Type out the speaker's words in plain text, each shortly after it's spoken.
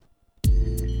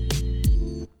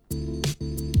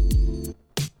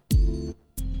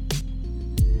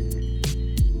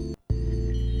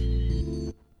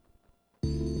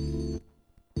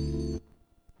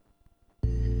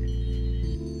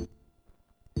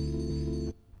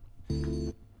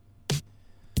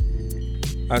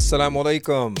Assalamu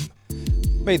alaikum.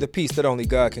 May the peace that only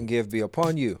God can give be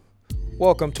upon you.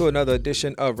 Welcome to another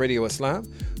edition of Radio Islam.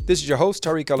 This is your host,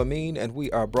 Tariq Al-Amin, and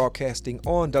we are broadcasting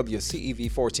on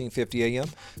WCEV 1450 AM,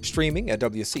 streaming at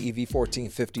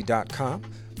WCEV1450.com.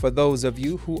 For those of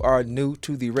you who are new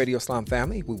to the Radio Islam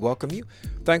family, we welcome you.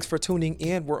 Thanks for tuning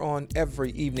in. We're on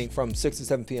every evening from 6 to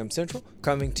 7 p.m. Central,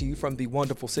 coming to you from the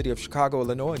wonderful city of Chicago,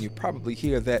 Illinois, and you probably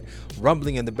hear that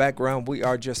rumbling in the background. We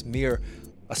are just mere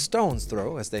a stone's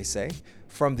throw, as they say,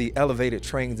 from the elevated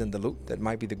trains in the loop that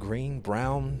might be the green,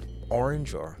 brown,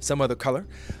 orange, or some other color.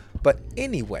 But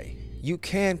anyway, you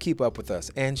can keep up with us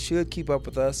and should keep up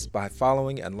with us by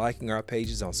following and liking our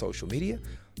pages on social media.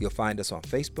 You'll find us on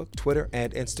Facebook, Twitter,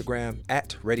 and Instagram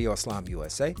at Radio Islam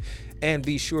USA. And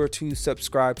be sure to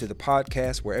subscribe to the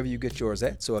podcast wherever you get yours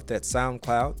at. So if that's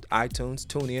SoundCloud, iTunes,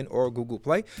 TuneIn, or Google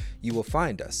Play, you will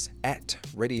find us at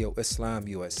Radio Islam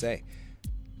USA.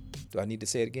 Do I need to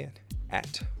say it again?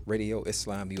 At Radio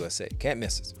Islam USA. Can't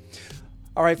miss us.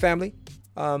 All right, family.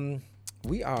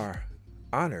 We are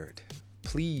honored,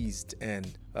 pleased,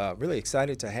 and really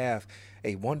excited to have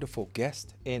a wonderful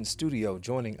guest in studio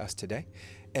joining us today.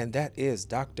 And that is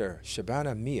Dr.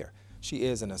 Shabana Mir. She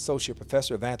is an associate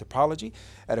professor of anthropology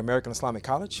at American Islamic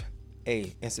College,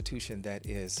 a institution that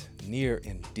is near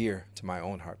and dear to my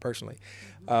own heart personally,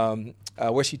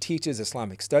 where she teaches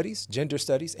Islamic studies, gender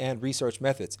studies, and research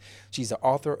methods. She's the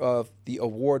author of the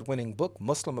award-winning book,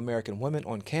 Muslim American Women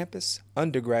on Campus,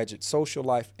 Undergraduate Social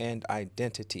Life and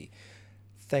Identity.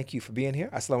 Thank you for being here.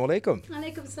 Assalamu alaikum.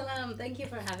 Alaikum salam. Thank you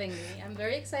for having me. I'm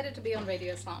very excited to be on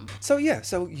Radio Islam. So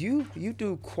you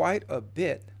do quite a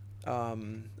bit.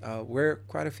 Wear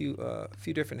quite a few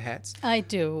different hats. I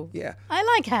do. Yeah. I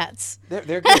like hats.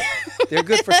 They're good. They're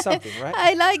good for something, right?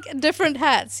 I like different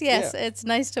hats. Yes, Yeah. It's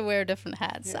nice to wear different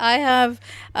hats. Yeah.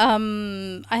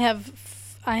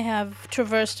 I have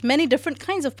traversed many different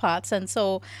kinds of paths, and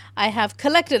so I have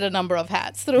collected a number of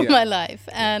hats through my life,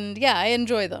 and I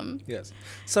enjoy them. Yes.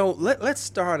 So let's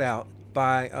start out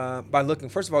by looking.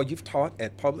 First of all, you've taught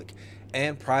at public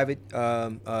and private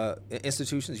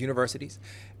institutions, universities,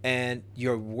 and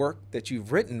your work that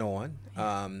you've written on,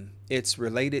 it's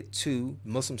related to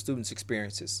Muslim students'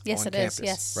 experiences Yes, on it campus, is.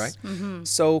 Yes. right? Mm-hmm.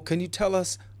 So can you tell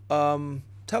us a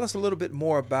little bit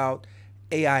more about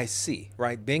AIC,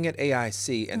 right? Being at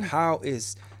AIC, and how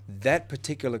is that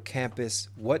particular campus,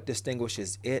 what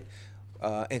distinguishes it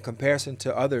in comparison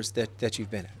to others that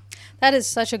you've been at? That is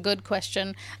such a good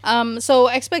question. So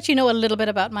I expect you know a little bit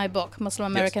about my book,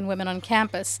 Muslim American Women on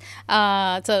Campus.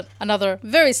 It's another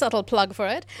very subtle plug for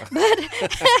it. But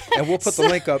And we'll put the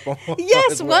link up on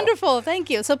Yes, as well. wonderful.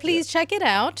 Thank you. So please check it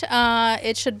out.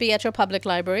 It should be at your public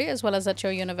library as well as at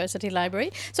your university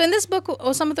library. So in this book,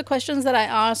 some of the questions that I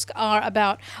ask are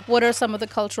about what are some of the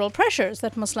cultural pressures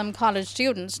that Muslim college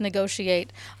students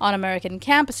negotiate on American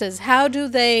campuses? How do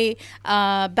they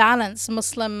balance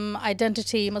Muslim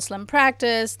identity, Muslim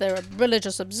practice, their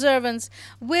religious observance,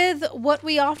 with what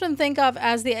we often think of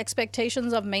as the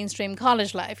expectations of mainstream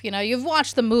college life? You know, you've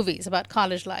watched the movies about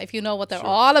college life. You know what they're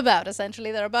all about.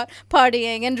 Essentially, they're about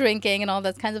partying and drinking and all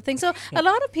that kinds of things. So a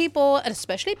lot of people,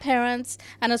 especially parents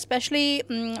and especially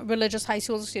religious high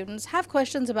school students, have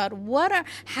questions about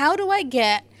how do I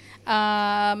get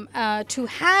to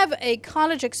have a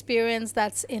college experience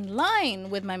that's in line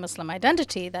with my Muslim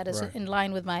identity, that is in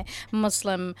line with my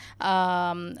Muslim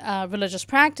religious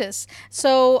practice.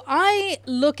 So I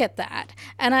look at that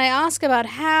and I ask about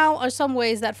how are some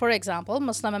ways that, for example,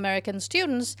 Muslim American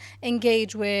students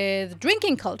engage with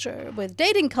drinking culture, with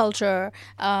dating culture,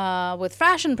 with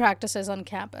fashion practices on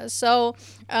campus. So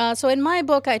in my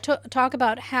book, I talk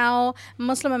about how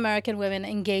Muslim American women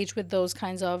engage with those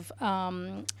kinds of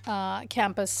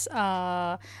campus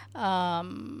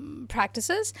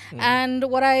practices. And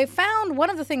what I found, one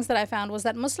of the things that I found was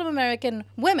that Muslim American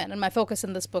women, and my focus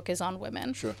in this book is on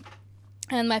women. Sure.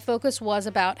 And my focus was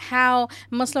about how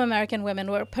Muslim American women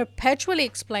were perpetually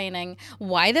explaining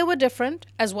why they were different,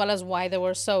 as well as why they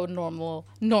were so normal,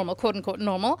 quote unquote,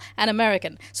 normal and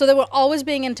American. So they were always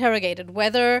being interrogated,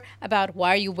 whether about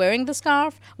why are you wearing the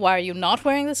scarf? Why are you not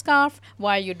wearing the scarf?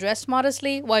 Why are you dressed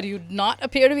modestly? Why do you not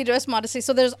appear to be dressed modestly?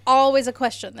 So there's always a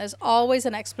question. There's always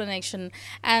an explanation.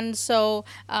 And so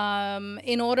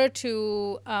in order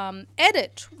to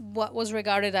edit what was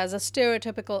regarded as a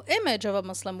stereotypical image of a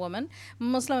Muslim woman,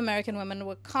 Muslim American women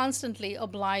were constantly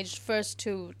obliged first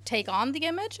to take on the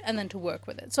image and then to work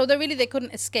with it. So they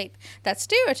couldn't escape that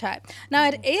stereotype. Now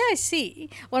at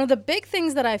AIC, one of the big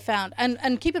things that I found,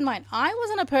 and keep in mind, I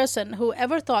wasn't a person who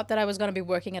ever thought that I was going to be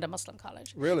working at a Muslim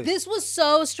college. Really? This was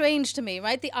so strange to me,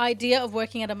 right? The idea of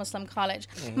working at a Muslim college.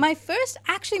 My first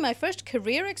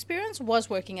career experience was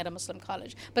working at a Muslim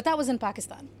college, but that was in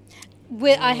Pakistan.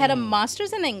 I had a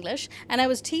master's in English, and I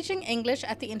was teaching English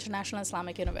at the International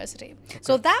Islamic University. Okay.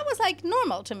 So that was like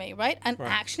normal to me, right? And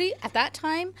actually, at that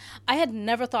time, I had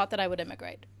never thought that I would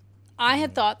immigrate. I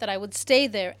had thought that I would stay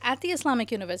there at the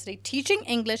Islamic University teaching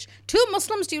English to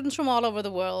Muslim students from all over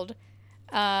the world,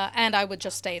 and I would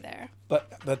just stay there.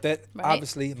 But that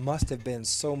obviously must have been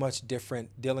so much different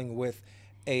dealing with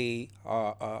a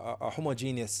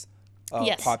homogeneous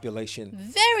population.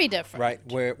 Very different. Right,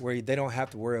 where they don't have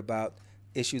to worry about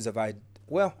issues of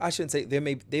well, I shouldn't say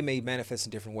they may manifest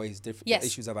in different ways, different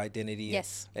issues of identity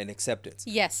and acceptance.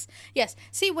 Yes.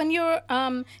 See, when you're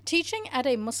teaching at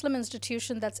a Muslim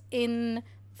institution that's in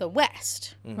the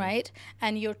West, right,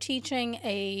 and you're teaching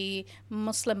a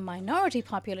Muslim minority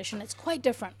population, it's quite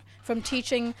different from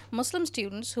teaching Muslim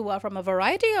students who are from a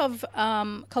variety of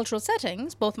cultural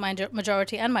settings, both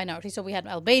majority and minority. So we had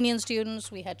Albanian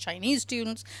students, we had Chinese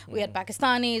students, we had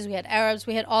Pakistanis, we had Arabs,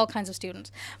 we had all kinds of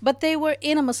students. But they were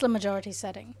in a Muslim majority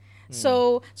setting.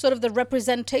 So sort of the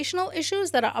representational issues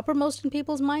that are uppermost in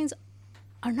people's minds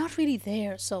are not really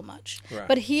there so much. Right.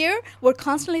 But here, we're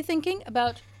constantly thinking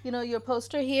about, your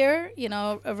poster here,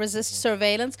 resist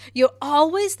surveillance. You're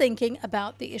always thinking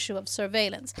about the issue of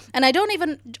surveillance. And I don't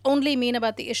even only mean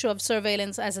about the issue of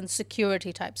surveillance as in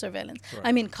security type surveillance. Right.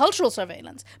 I mean cultural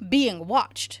surveillance, being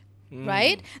watched,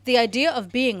 right? The idea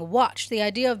of being watched, the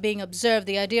idea of being observed,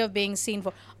 the idea of being seen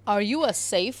for, are you a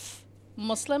safe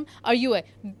Muslim? Are you a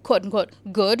quote unquote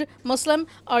good Muslim?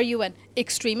 Are you an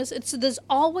extremist? There's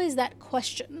always that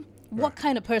question. What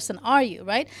kind of person are you,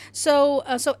 right? So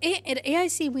at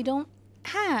AIC,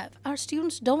 our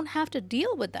students don't have to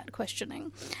deal with that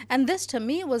questioning. And this to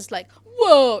me was like,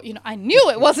 whoa, I knew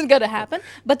it wasn't going to happen,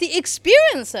 but the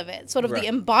experience of it, sort of the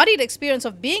embodied experience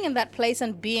of being in that place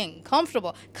and being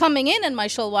comfortable, coming in my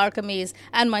shalwar kameez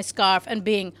and my scarf and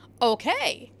being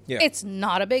okay. Yeah. It's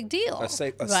not a big deal. A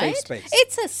safe space.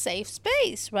 It's a safe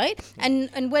space, right?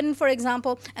 And when, for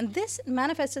example, and this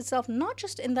manifests itself not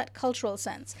just in that cultural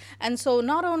sense. And so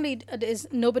not only is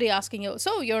nobody asking you,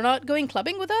 so you're not going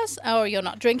clubbing with us, or you're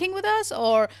not drinking with us,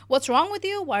 or what's wrong with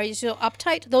you? Why are you so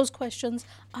uptight? Those questions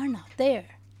are not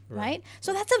there. Right?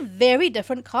 So that's a very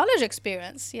different college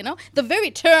experience, The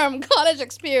very term college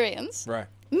experience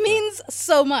means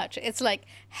so much. It's like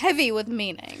heavy with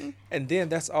meaning. And then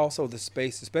that's also the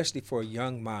space, especially for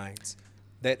young minds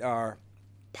that are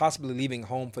possibly leaving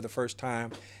home for the first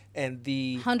time. And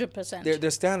 100%.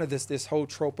 There's kind of this whole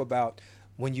trope about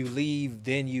when you leave,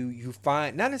 then you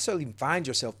find, not necessarily find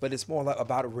yourself, but it's more like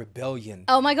about a rebellion.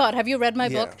 Oh my God, have you read my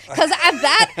book? Because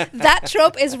that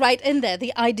trope is right in there,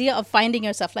 the idea of finding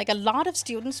yourself. Like a lot of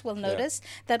students will notice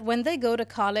that when they go to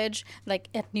college, like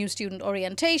at new student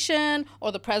orientation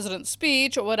or the president's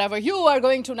speech or whatever, you are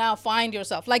going to now find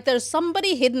yourself. Like there's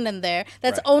somebody hidden in there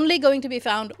that's only going to be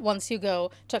found once you go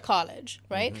to college,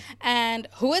 right? And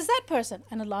who is that person?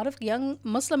 And a lot of young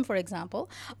Muslim, for example,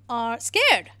 are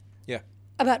scared. Yeah.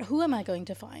 About who am I going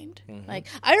to find? Like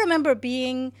I remember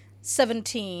being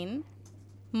 17,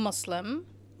 Muslim,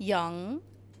 young,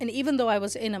 and even though I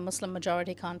was in a Muslim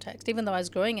majority context, even though I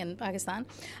was growing in Pakistan,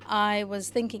 I was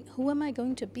thinking, who am I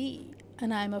going to be?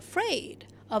 And I'm afraid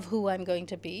of who I'm going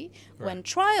to be when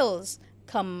trials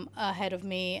come ahead of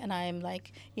me and I'm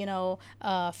like,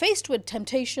 faced with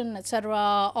temptation, etc.,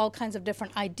 all kinds of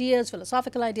different ideas,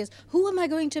 philosophical ideas. Who am I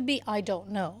going to be? I don't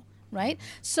know. Right?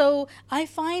 So I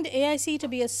find AIC to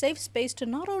be a safe space to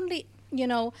not only,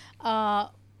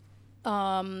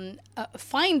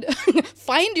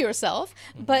 find yourself,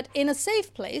 but in a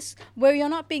safe place where you're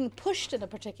not being pushed in a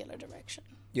particular direction.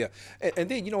 Yeah. And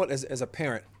then, as a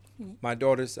parent, my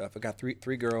daughters, I've got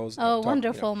three girls. Oh,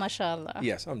 wonderful, mashallah.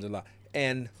 Yes, alhamdulillah.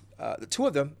 And the two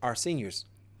of them are seniors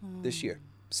this year.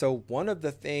 So one of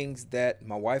the things that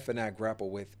my wife and I grapple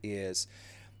with is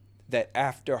that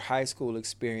after high school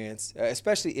experience,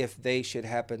 especially if they should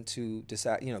happen to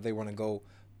decide, they want to go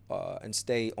and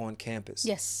stay on campus.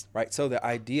 Yes. Right. So the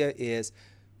idea is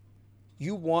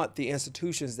you want the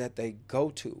institutions that they go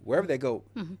to, wherever they go,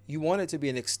 you want it to be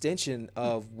an extension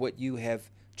of what you have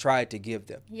tried to give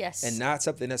them. Yes. And not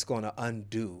something that's going to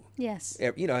undo. Yes.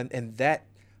 And that.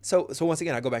 So once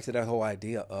again, I go back to that whole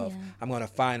idea of I'm going to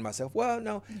find myself. Well,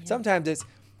 no, sometimes it's,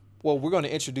 well, we're going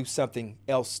to introduce something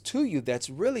else to you that's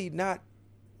really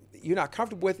you're not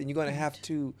comfortable with, and you're going to have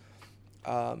to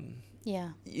Yeah.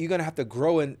 you're going to have to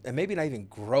grow and maybe not even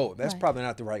grow. That's Right. probably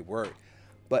not the right word.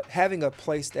 But having a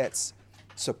place that's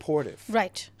supportive.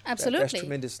 Right. Absolutely. That's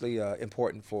tremendously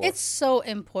important for. It's so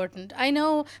important. I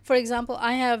know, for example,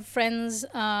 I have friends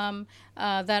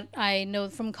that I know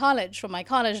from college, from my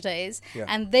college days, Yeah.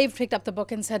 and they've picked up the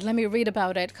book and said, let me read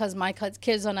about it because my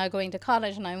kids are now going to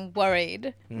college and I'm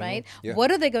worried, right? Yeah. What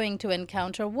are they going to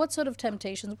encounter? What sort of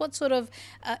temptations? What sort of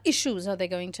issues are they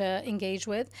going to engage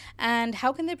with? And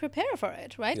how can they prepare for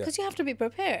it, right? Yeah. Because you have to be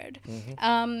prepared.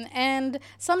 And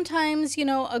sometimes, you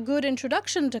know, a good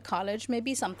introduction to college may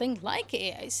be something like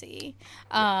AIC.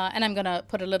 And I'm going to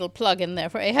put a little plug in there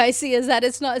for AIC is that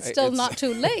it's still It's- not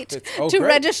too late it's- to great.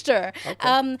 register.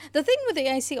 The thing with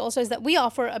AIC also is that we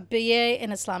offer a BA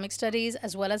in Islamic Studies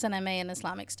as well as an MA in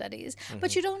Islamic Studies.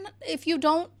 But if you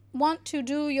don't want to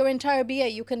do your entire BA,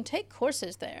 you can take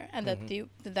courses there, and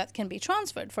that can be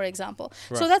transferred, for example.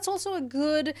 So that's also a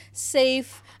good,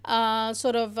 safe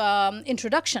sort of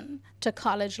introduction to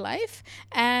college life,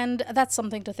 and that's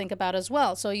something to think about as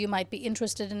well. So you might be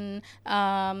interested in,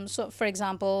 so for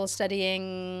example,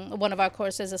 studying one of our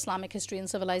courses, Islamic History and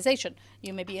Civilization.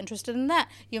 You may be interested in that.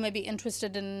 You may be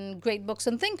interested in great books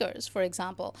and thinkers, for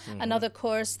example. Another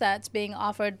course that's being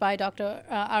offered by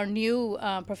our new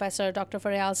professor, Dr.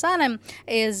 Faryal Salim,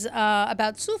 is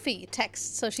about Sufi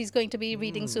texts. So she's going to be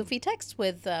reading Sufi texts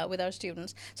with our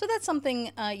students. So that's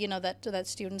something that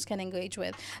students can engage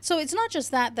with. So it's not just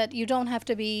that you don't have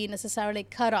to be necessarily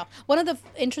cut off. One of the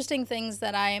interesting things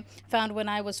that I found when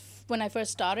I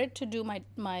first started to do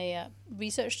my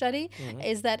research study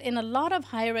is that in a lot of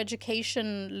higher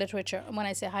education literature, when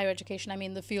I say higher education, I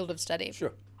mean the field of study.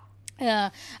 Sure. In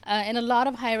a lot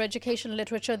of higher education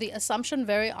literature, the assumption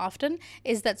very often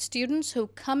is that students who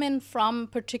come in from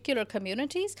particular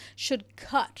communities should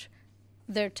cut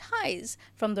their ties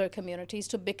from their communities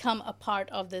to become a part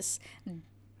of this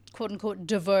quote-unquote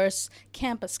diverse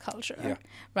campus culture,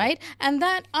 right? And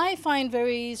that I find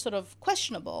very sort of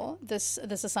questionable, this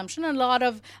assumption. A lot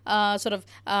of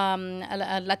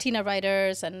Latina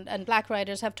writers and Black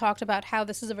writers have talked about how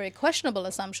this is a very questionable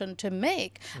assumption to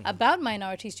make about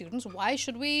minority students. Why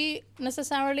should we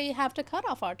necessarily have to cut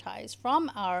off our ties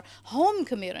from our home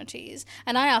communities?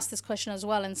 And I ask this question as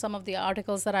well in some of the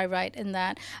articles that I write in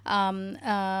that.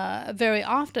 Very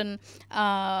often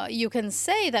you can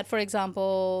say that, for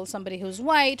example, somebody who's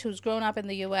white, who's grown up in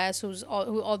the U.S., who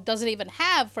doesn't even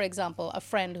have, for example, a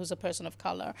friend who's a person of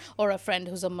color or a friend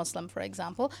who's a Muslim, for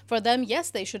example. For them,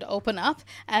 yes, they should open up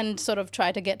and sort of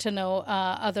try to get to know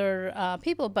other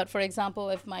people. But, for example,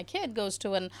 if my kid goes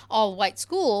to an all-white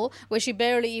school where she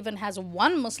barely even has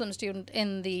one Muslim student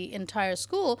in the entire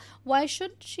school, why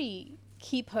should she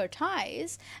keep her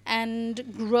ties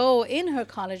and grow in her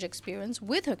college experience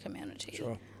with her community?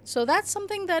 Sure. So that's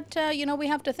something that we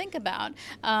have to think about.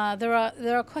 There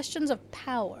are questions of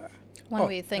power when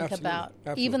we think about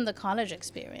even the college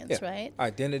experience, right?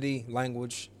 Identity,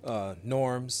 language,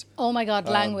 norms. Oh my God,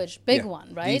 language, big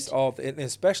one, right? These all, and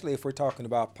especially if we're talking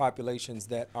about populations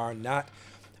that are not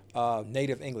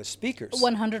native English speakers.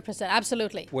 100%,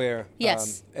 absolutely. Where,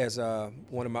 yes, as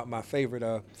one of my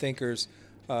favorite thinkers,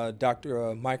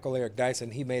 Dr. Michael Eric Dyson,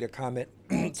 he made a comment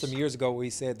some years ago where he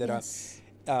said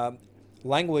that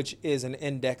language is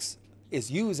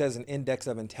used as an index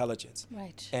of intelligence.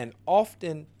 Right. And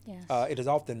often, Yes. it is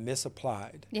often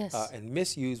misapplied and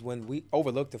misused when we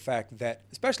overlook the fact that,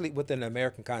 especially within the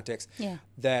American context,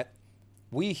 that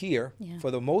we here, for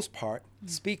the most part,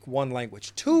 speak one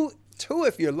language. Two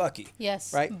if you're lucky.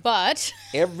 Yes. Right? But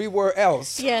everywhere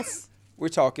else, yes, we're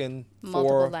talking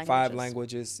multiple 4 or 5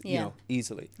 languages,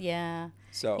 easily. Yeah.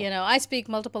 So I speak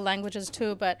multiple languages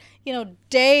too, but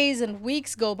days and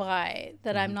weeks go by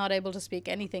that I'm not able to speak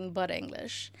anything but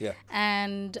English. Yeah.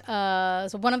 And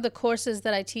so one of the courses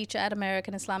that I teach at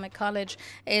American Islamic College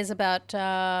is about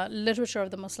literature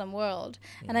of the Muslim world,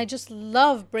 and I just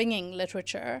love bringing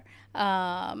literature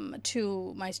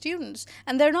to my students.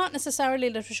 And they're not necessarily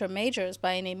literature majors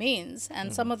by any means,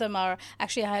 and some of them are.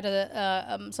 Actually, I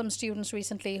had some students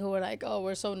recently who were like, "Oh,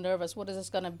 we're so nervous. What is this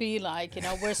going to be like?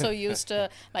 We're so used to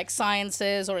like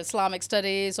sciences or Islamic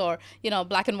studies or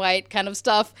black and white kind of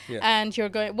stuff, and you're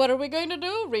going, what are we going to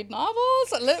do? Read novels,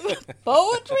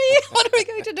 poetry? What are we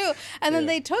going to do?" And then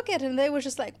they took it and they were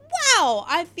just like, "Wow,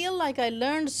 I feel like I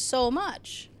learned so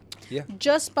much." Yeah.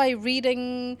 just by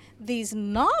reading these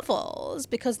novels,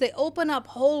 because they open up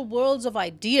whole worlds of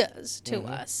ideas to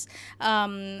us.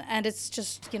 And it's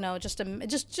just, it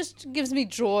just gives me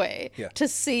joy Yeah. to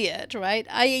see it, right?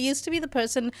 I used to be the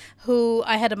person who,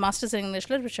 I had a master's in English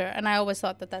literature, and I always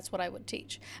thought that that's what I would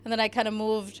teach. And then I kind of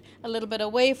moved a little bit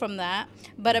away from that.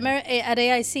 But at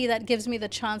AIC, that gives me the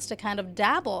chance to kind of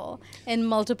dabble in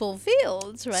multiple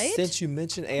fields, right? Since you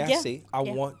mentioned AIC, I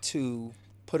Yeah. want to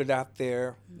put it out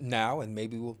there now, and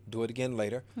maybe we'll do it again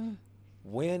later.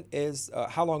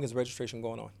 How long is registration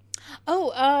going on?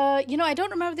 Oh, I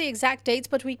don't remember the exact dates,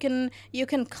 but you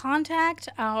can contact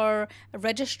our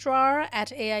registrar at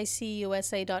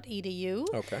aicusa.edu.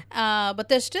 Okay. But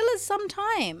there still is some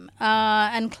time,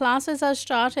 and classes are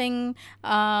starting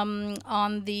on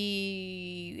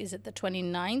is it the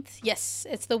 29th? Yes,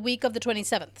 it's the week of the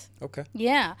 27th. Okay.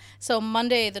 Yeah, so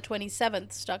Monday the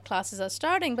 27th classes are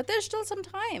starting, but there's still some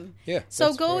time. Yeah, So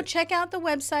that's go great. check out the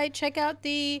website, check out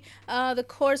the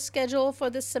course schedule for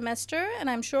this semester, and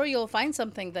I'm sure you'll find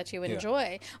something that you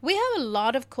enjoy. We have a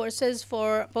lot of courses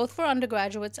for both for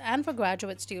undergraduates and for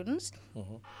graduate students.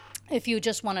 If you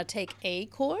just want to take a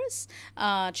course,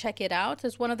 check it out.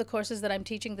 There's one of the courses that I'm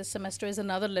teaching this semester is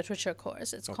another literature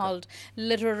course. It's called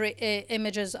Literary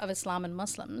Images of Islam and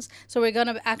Muslims. So we're going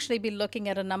to actually be looking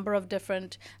at a number of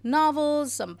different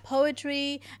novels, some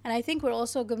poetry, and I think we're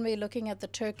also going to be looking at the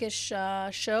Turkish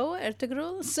show,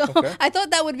 Ertugrul. So I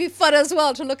thought that would be fun as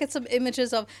well, to look at some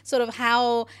images of sort of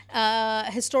how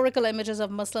historical images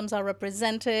of Muslims are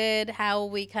represented, how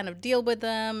we kind of deal with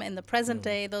them in the present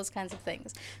day, those kinds of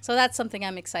things. So that's something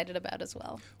I'm excited about as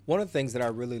well. One of the things that I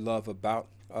really love about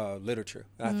literature,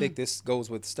 and I think this goes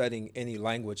with studying any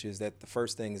language, is that the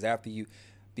first thing is after you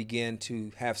begin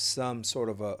to have some sort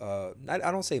of I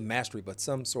don't say mastery, but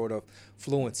some sort of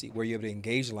fluency where you're able to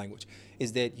engage the language,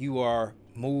 is that you are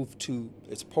moved to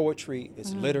its poetry,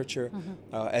 its literature,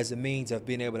 as a means of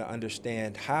being able to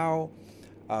understand how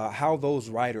those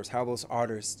writers, how those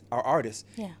artists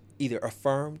either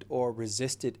affirmed or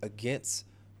resisted against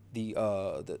the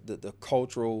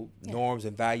cultural norms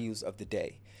and values of the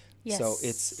day. Yes. So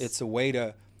it's a way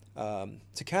to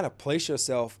kind of place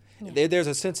yourself. There's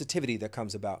a sensitivity that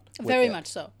comes about. Very much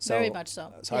so. Very much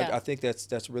so. So I think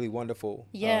that's really wonderful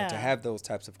to have those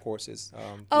types of courses.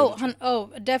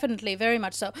 Definitely, very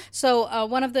much so. So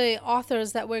one of the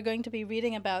authors that we're going to be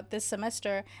reading about this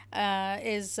semester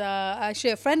is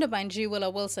actually a friend of mine, G. Willow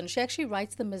Wilson. She actually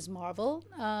writes the Ms. Marvel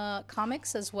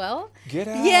comics as well. Get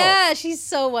out. Yeah, she's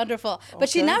so wonderful. But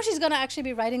she's going to actually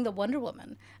be writing the Wonder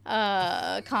Woman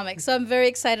comics. So I'm very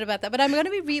excited about that. But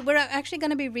we're actually going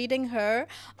to be reading her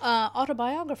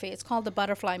autobiography. It's called The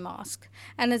Butterfly Mosque,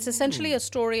 and it's essentially a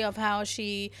story of how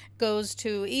she goes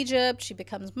to Egypt, she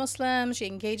becomes Muslim, she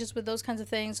engages with those kinds of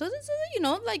things. So this is,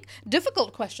 like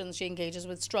difficult questions she engages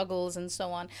with, struggles and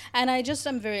so on. And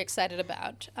I'm very excited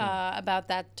about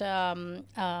that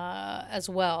as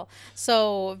well.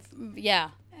 So yeah.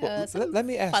 Let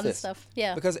me ask fun this. Stuff.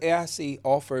 Yeah. Because AIC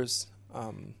offers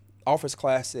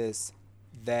classes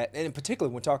that, and in particular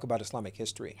when we talk about Islamic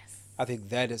history, I think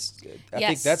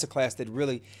think that's a class that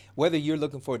really, whether you're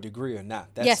looking for a degree or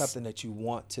not, that's something that you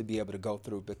want to be able to go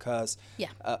through, because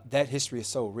that history is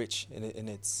so rich and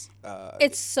it's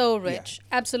so rich.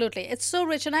 Absolutely. It's so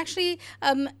rich. And actually,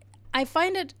 I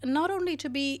find it not only to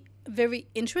be very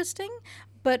interesting,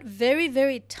 but very,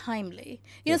 very timely.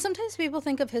 You know, sometimes people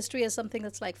think of history as something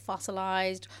that's like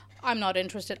fossilized. I'm not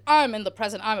interested. I'm in the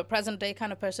present. I'm a present day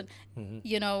kind of person.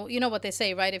 You know what they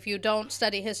say, right? If you don't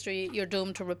study history, you're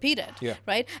doomed to repeat it,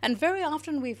 right? And very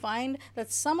often we find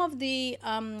that some of the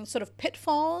sort of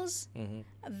pitfalls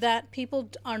that people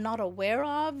are not aware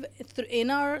of in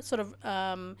our sort of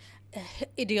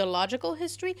ideological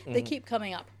history, they keep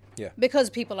coming up. Because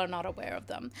people are not aware of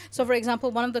them. So, for example,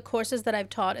 one of the courses that I've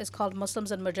taught is called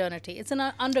Muslims and Modernity. It's an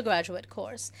undergraduate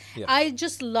course. I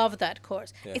just love that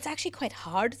course. It's actually quite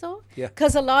hard, though,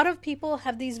 because a lot of people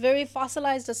have these very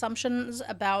fossilized assumptions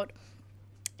about,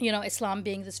 Islam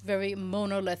being this very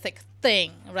monolithic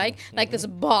thing, right? Like this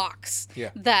box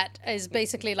that is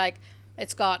basically like,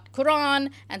 it's got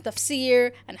Quran and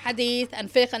tafsir and hadith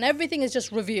and fiqh, and everything is just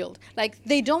revealed. Like,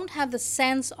 they don't have the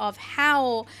sense of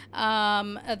how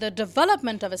the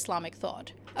development of Islamic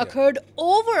thought occurred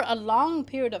over a long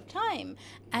period of time,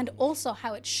 and also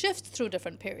how it shifts through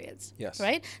different periods. Yes.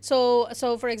 Right? So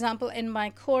for example, in my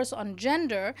course on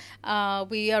gender,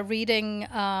 we are reading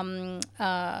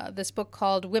this book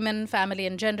called Women, Family,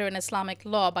 and Gender in Islamic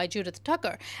Law by Judith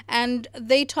Tucker. And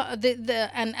they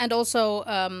and also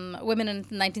Women in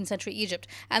 19th Century Egypt.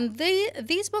 And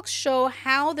these books show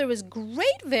how there is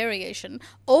great variation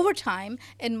over time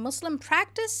in Muslim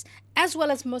practice as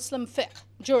well as Muslim fiqh,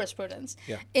 jurisprudence,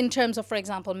 in terms of, for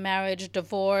example, marriage,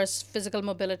 divorce, physical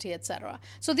mobility, etc.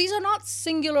 So these are not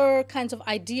singular kinds of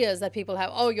ideas that people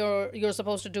have, oh, you're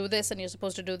supposed to do this and you're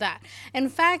supposed to do that. In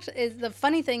fact, the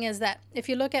funny thing is that if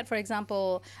you look at, for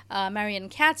example, Marian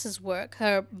Katz's work,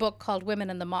 her book called Women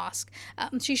in the Mosque,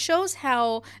 she shows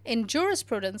how in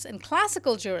jurisprudence, in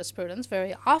classical jurisprudence,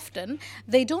 very often,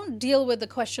 they don't deal with the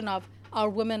question of, are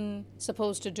women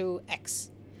supposed to do X?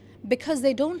 Because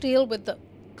they don't deal with the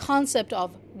concept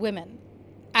of women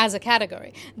as a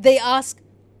category. They ask,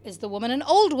 is the woman an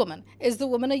old woman? Is the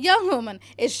woman a young woman?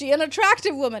 Is she an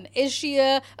attractive woman? Is she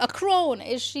a crone?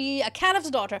 Is she a caliph's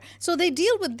daughter? So they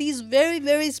deal with these very,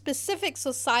 very specific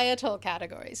societal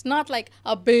categories, not like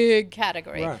a big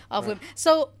category of women.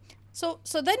 So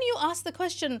then you ask the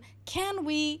question, can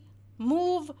we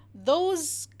move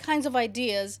those kinds of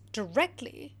ideas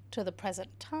directly to the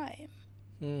present time?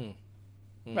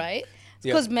 Right?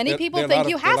 Because many people think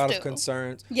you have to. There are a lot of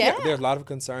concerns. There's a lot of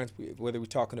concerns, whether we're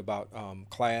talking about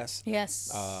class. Yes.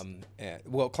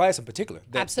 Class in particular.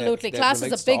 Absolutely. Class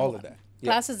is a big one.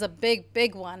 Yeah. Class is a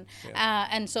big one. Yeah.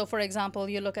 And so, for example,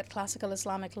 you look at classical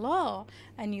Islamic law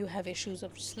and you have issues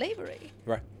of slavery.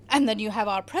 Right. And then you have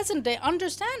our present day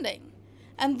understanding.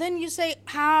 And then you say,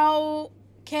 how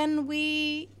can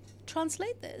we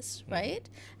translate this, right?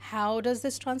 How does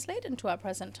this translate into our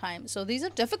present time? So these are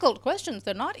difficult questions.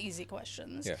 They're not easy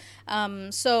questions. Yeah. I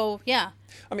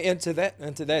mean, and to that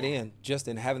end, just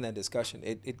in having that discussion,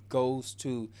 it goes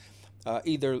to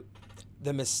either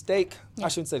the mistake. I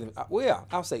shouldn't say.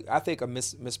 I'll say. I think a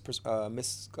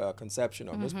misconception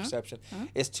or misperception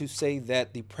is to say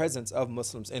that the presence of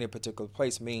Muslims in a particular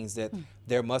place means that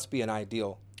there must be an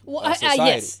ideal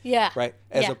society, right?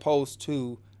 As opposed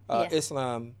to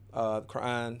Islam,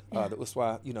 Quran, the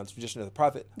Uswa, the tradition of the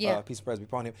Prophet, peace and praise be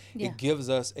upon him. It gives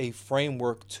us a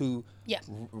framework to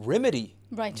remedy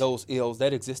those ills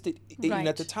that existed even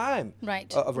at the time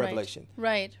of Revelation.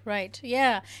 Right.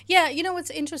 Yeah. What's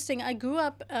interesting, I grew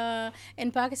up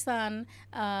in Pakistan,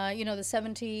 the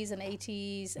 70s and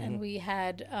 80s, and we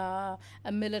had a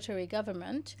military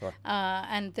government,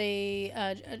 and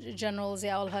General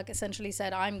Zia-ul Haq essentially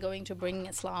said, I'm going to bring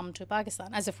Islam to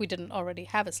Pakistan, as if we didn't already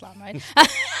have Islam, right?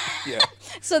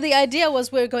 So the idea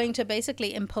was we're going to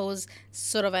basically impose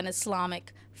sort of an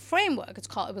Islamic framework.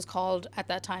 It was called at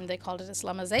that time, they called it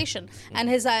Islamization. And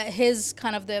his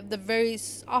kind of the very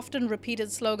often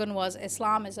repeated slogan was,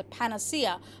 Islam is a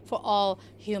panacea for all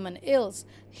human ills.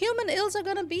 Human ills are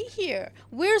going to be here.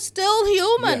 We're still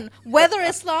human, whether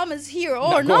Islam is here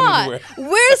or not.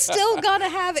 We're still going to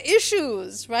have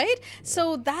issues, right?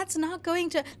 So that's not going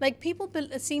to, people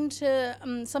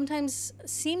sometimes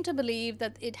seem to believe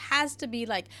that it has to be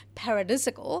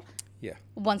paradisical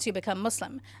once you become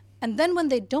Muslim. And then when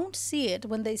they don't see it,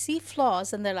 when they see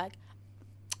flaws, and they're like,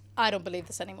 I don't believe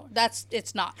this anymore.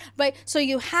 It's not, right? So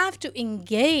you have to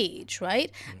engage,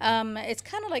 right? It's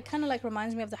kind of like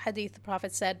reminds me of the hadith. The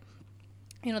Prophet said,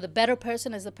 the better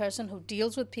person is the person who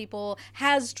deals with people,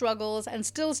 has struggles, and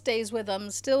still stays with them,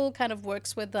 still kind of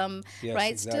works with them,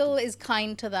 right? Exactly. Still is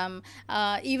kind to them,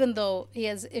 even though he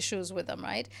has issues with them,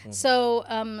 right? So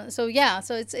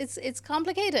it's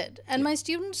complicated. And my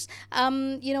students,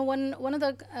 one of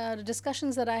the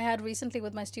discussions that I had recently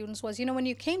with my students was, when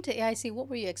you came to AIC, what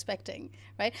were you expecting,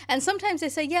 right? And sometimes they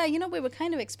say, we were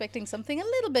kind of expecting something a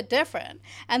little bit different.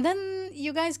 And then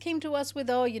you guys came to us with,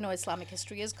 Islamic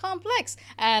history is complex.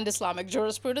 And Islamic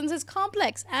jurisprudence is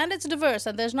complex and it's diverse,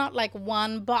 and there's not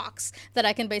one box that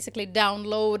I can basically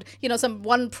download, some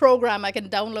one program I can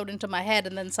download into my head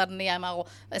and then suddenly I'm all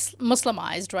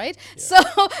Muslimized, right? Yeah.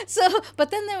 So but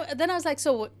then I was like,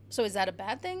 so is that a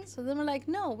bad thing? So then we're like,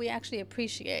 no, we actually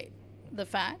appreciate the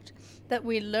fact that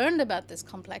we learned about this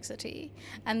complexity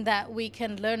and that we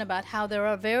can learn about how there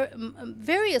are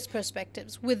various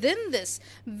perspectives within this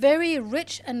very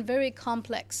rich and very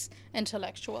complex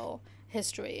intellectual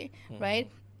history, right?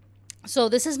 So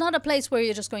this is not a place where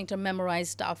you're just going to memorize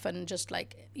stuff and just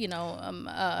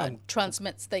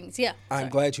transmit things. I'm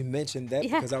glad you mentioned that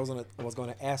because I was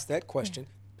going to ask that question.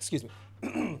 Excuse me.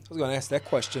 I was going to ask that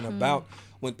question about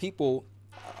when people,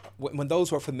 when those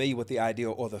who are familiar with the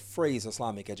idea or the phrase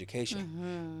Islamic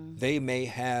education, they may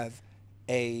have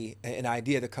an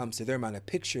idea that comes to their mind, a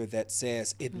picture that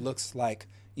says it looks like,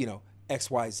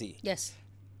 XYZ. Yes.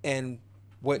 And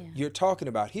what you're talking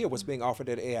about here, what's being offered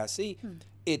at AIC,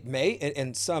 it may,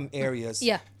 in some areas,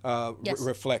 Yes.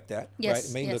 reflect that, Yes, right?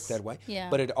 It may look yes. that way. Yeah.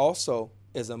 But it also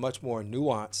is a much more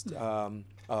nuanced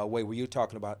way where you're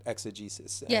talking about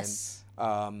exegesis. Yes.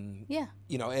 Yeah.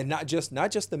 And not just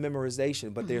the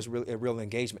memorization, but there's a real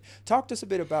engagement. Talk to us a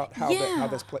bit about how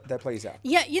that plays out.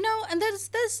 Yeah, and there's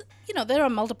there are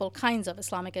multiple kinds of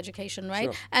Islamic education,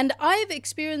 right? Sure. And I've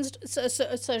experienced a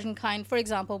certain kind, for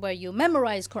example, where you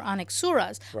memorize Quranic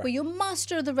surahs, Right. where you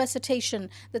master the recitation,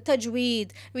 the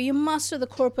tajweed, where you master the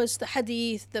corpus, the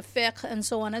hadith, the fiqh, and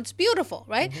so on. It's beautiful,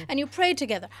 right? And you pray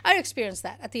together. I experienced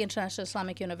that at the International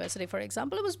Islamic University, for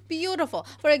example. It was beautiful.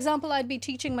 For example, I'd be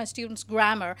teaching my students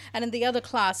grammar, and in the other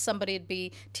class, somebody'd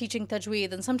be teaching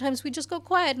tajweed, and sometimes we'd just go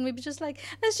quiet, and we'd be just like,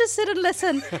 let's just sit and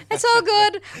listen. It's all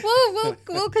good.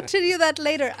 We'll continue that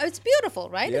later. It's beautiful,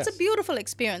 right? Yes. It's a beautiful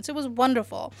experience. It was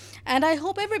wonderful. And I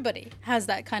hope everybody has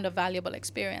that kind of valuable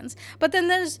experience. But then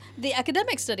there's the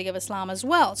academic study of Islam as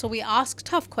well. So we ask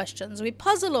tough questions. We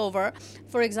puzzle over,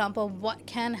 for example, what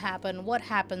can happen, what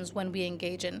happens when we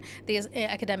engage in the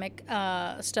academic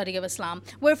study of Islam,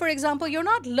 where, for example, you're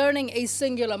not learning a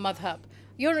singular madhab.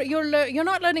 You're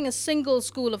not learning a single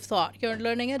school of thought. You're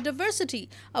learning a diversity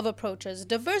of approaches,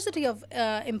 diversity of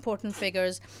important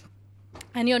figures.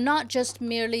 And you're not just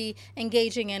merely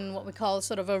engaging in what we call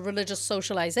sort of a religious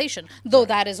socialization, though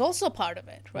that is also part of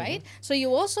it, right? So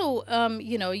you also,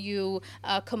 you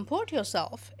comport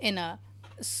yourself in a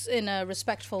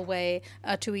respectful way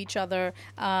to each other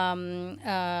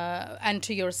and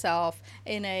to yourself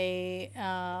in a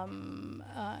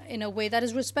way that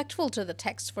is respectful to the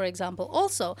text, for example,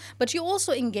 also. But you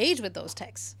also engage with those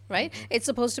texts, right? It's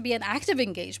supposed to be an active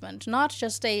engagement, not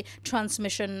just a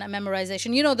transmission, a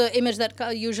memorization. The image that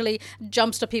usually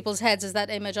jumps to people's heads is that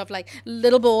image of like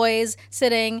little boys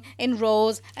sitting in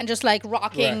rows and just like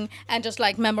rocking Right. and just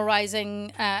like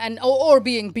memorizing or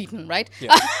being beaten, right?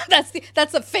 Yeah. That's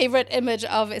the favorite image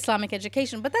of Islamic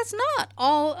education, but that's not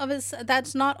all of it.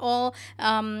 That's not all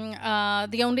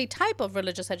the only type of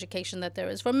religious education that there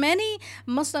is. For many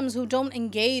Muslims who don't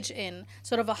engage in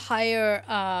sort of a higher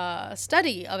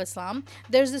study of Islam,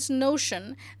 there's this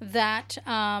notion that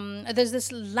there's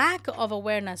this lack of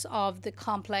awareness of the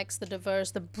complex, the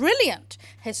diverse, the brilliant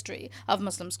history of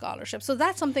Muslim scholarship. So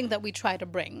that's something that we try to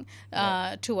bring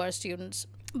to our students.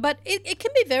 But it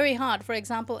can be very hard, for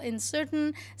example, in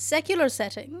certain secular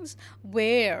settings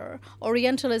where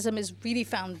Orientalism is really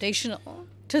foundational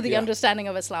to the understanding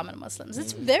of Islam and Muslims.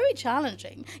 It's very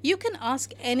challenging. You can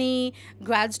ask any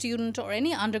grad student or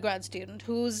any undergrad student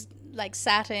who's like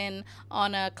sat in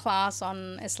on a class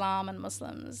on Islam and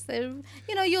Muslims.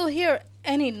 You'll hear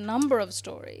any number of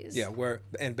stories. Yeah,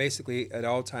 and basically at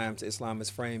all times Islam is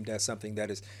framed as something that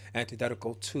is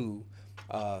antithetical to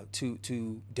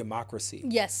democracy.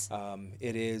 Yes.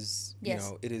 It is,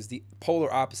 Yes. it is the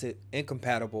polar opposite,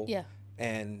 incompatible. Yeah.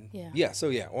 And Yeah.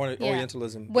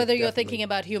 Orientalism. Whether you're definitely- thinking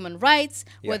about human rights,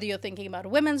 Yeah. whether you're thinking about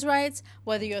women's rights,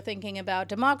 whether you're thinking about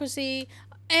democracy,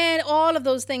 and all of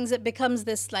those things, it becomes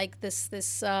this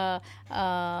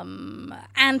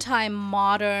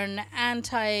anti-modern,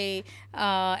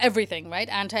 everything, right?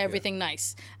 Anti-everything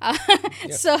nice.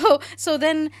 So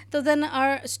then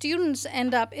our students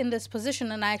end up in this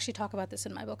position, and I actually talk about this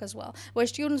in my book as well, where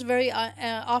students very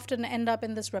often end up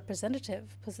in this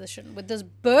representative position with this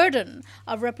burden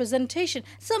of representation.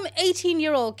 Some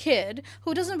 18-year-old kid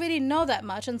who doesn't really know that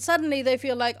much, and suddenly they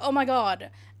feel like, oh my God,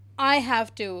 I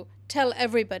have to tell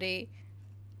everybody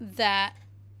that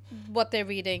what they're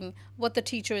reading, what the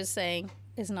teacher is saying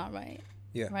is not right.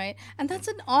 Yeah. Right? And that's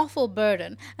an awful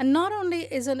burden. And not only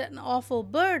is it an awful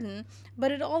burden, but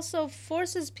it also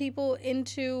forces people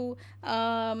into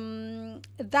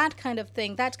that kind of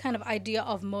thing, that kind of idea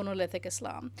of monolithic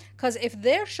Islam. Because if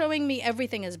they're showing me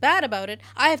everything is bad about it,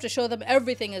 I have to show them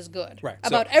everything is good Right.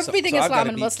 about So everything I've Islam gotta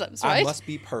and be- Muslims, I right? must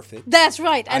be perfect. That's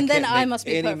right. And then can't I make must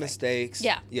be any perfect. mistakes.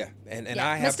 Yeah. Yeah. And Yeah.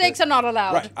 I have Mistakes to, are not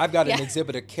allowed. Right. I've got to Yeah.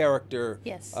 exhibit a character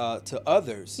Yes. To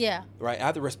others. Yeah. Right. I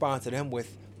have to respond to them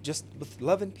with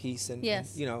love and peace and,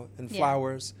 Yes. and Yeah.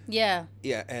 flowers. Yeah.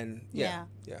 Yeah. And yeah.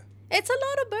 It's a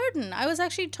lot of burden. I was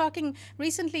actually talking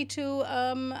recently to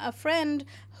a friend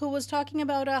who was talking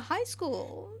about a high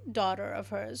school daughter of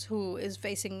hers who is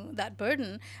facing that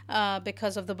burden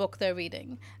because of the book they're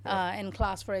reading in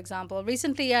class, for example.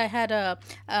 Recently, I had a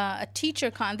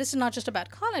teacher, this is not just about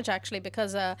college, actually,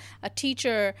 because a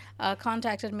teacher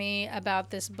contacted me about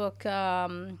this book,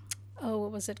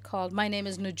 what was it called? My name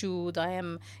is Najud. I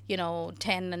am,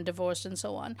 10 and divorced and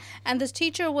so on. And this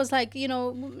teacher was like,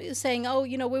 saying, oh,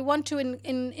 we want to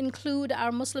include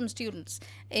our Muslim students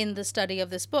in the study of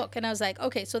this book. And I was like,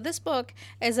 okay, so this book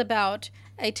is about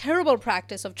a terrible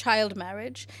practice of child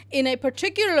marriage in a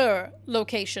particular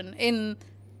location in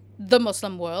the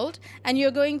Muslim world. And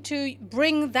you're going to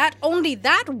bring only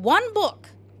that one book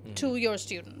to your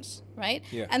students, right?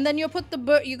 Yeah. And then you're going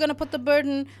to put the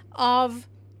burden of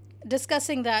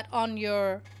discussing that on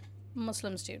your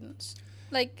Muslim students.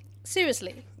 Like,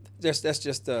 seriously. That's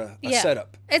just a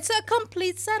setup. It's a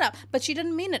complete setup. But she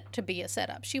didn't mean it to be a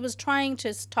setup. She was trying to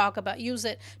use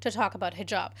it to talk about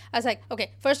hijab. I was like,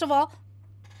 okay, first of all,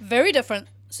 very different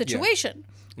situation.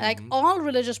 Like all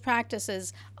religious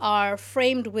practices are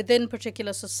framed within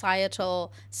particular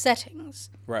societal settings.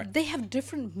 Right. They have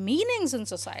different meanings in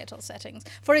societal settings.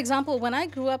 For example, when I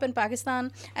grew up in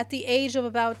Pakistan at the age of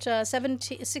about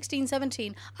 16,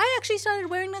 17, I actually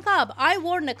started wearing niqab. I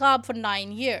wore niqab for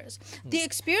 9 years. The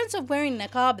experience of wearing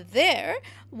niqab there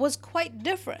was quite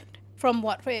different from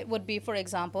what it would be, for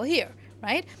example, here.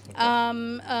 Right?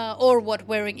 Okay. Or what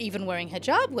wearing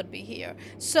hijab would be here.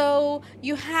 So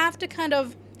you have to kind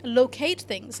of locate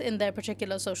things in their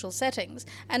particular social settings.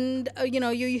 And,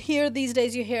 you hear these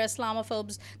days, you hear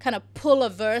Islamophobes kind of pull a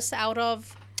verse out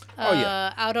of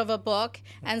a book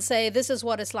and say, this is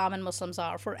what Islam and Muslims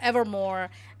are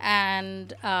forevermore,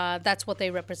 and that's what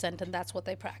they represent and that's what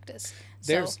they practice.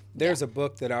 There's a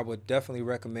book that I would definitely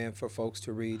recommend for folks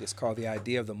to read. It's called The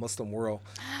Idea of the Muslim World.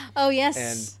 Oh, yes.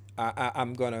 And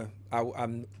I'm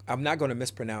not gonna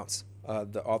mispronounce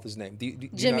the author's name.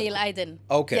 Jamil Aydin.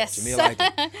 Okay, yes. Jamil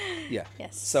Aydin. Yeah.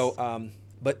 Yes. So,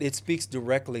 but it speaks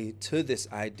directly to this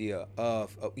idea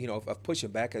of pushing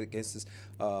back against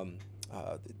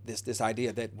this this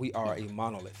idea that we are a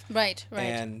monolith. Right.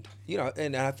 And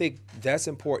and I think that's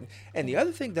important. And the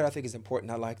other thing that I think is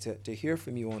important, I'd like to hear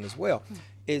from you on as well,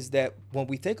 is that when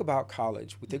we think about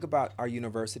college, we think about our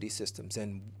university systems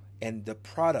and the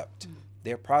product.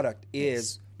 Their product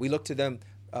is, we look to them,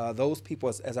 those people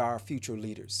as our future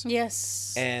leaders.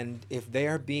 Yes. And if they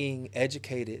are being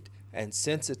educated and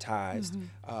sensitized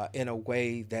in a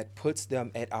way that puts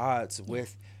them at odds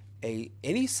with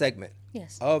any segment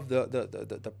of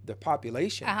the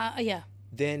population,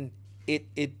 then it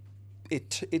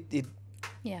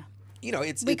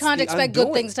we can't expect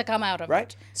good things to come out of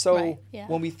it. So yeah.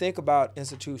 when we think about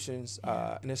institutions,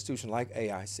 an institution like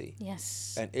AIC,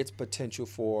 yes, and its potential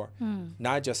for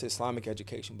not just Islamic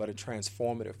education, but a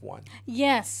transformative one.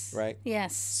 Yes. Right?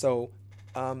 Yes. So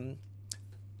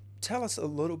tell us a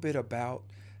little bit about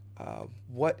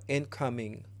what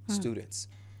incoming students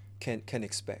can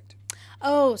expect.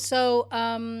 Oh, so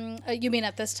you mean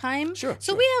at this time? Sure.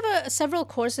 So we have several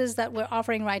courses that we're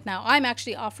offering right now. I'm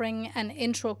actually offering an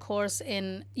intro course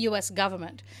in U.S.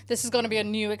 government. This is going to be a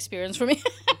new experience for me.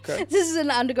 Okay. This is an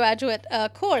undergraduate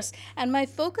course. And my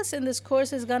focus in this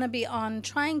course is going to be on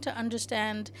trying to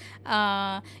understand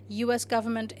U.S.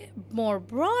 government more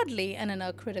broadly and in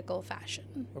a critical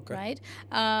fashion. Okay. Right?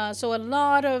 So a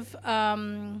lot of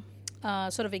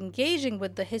sort of engaging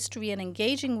with the history and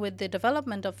engaging with the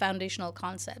development of foundational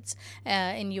concepts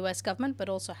in U.S. government, but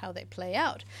also how they play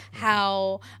out,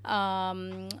 how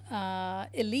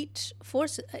elites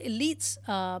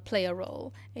play a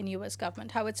role in U.S.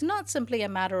 government, how it's not simply a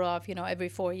matter of, every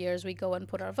 4 years we go and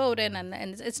put our vote in,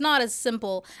 and it's not as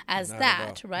simple as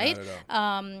that, right?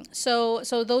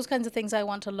 So those kinds of things I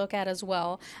want to look at as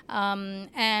well.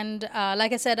 And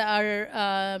like I said,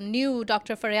 our new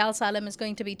Dr. Faryal Salim is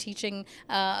going to be teaching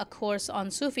a course on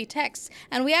Sufi texts.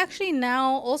 And we actually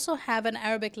now also have an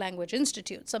Arabic Language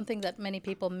Institute, something that many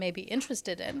people may be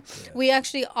interested in. Yeah. We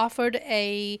actually offered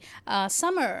a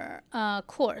summer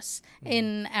course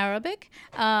in Arabic,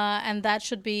 and that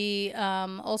should be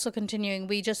also continuing.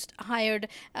 We just hired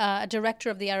a director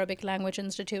of the Arabic Language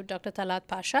Institute, Dr. Talat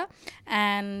Pasha,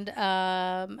 and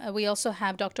we also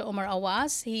have Dr. Omar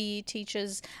Awas. He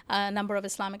teaches a number of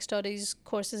Islamic studies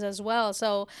courses as well.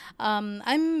 So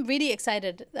I'm really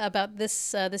excited about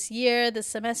this year, this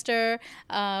semester.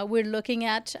 We're looking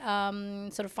at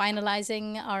sort of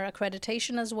finalizing our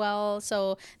accreditation as well.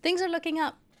 So things are looking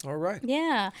up. All right.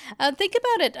 Yeah. Think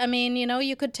about it. I mean,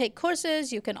 you could take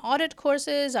courses, you can audit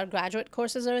courses. Our graduate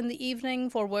courses are in the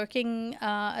evening for working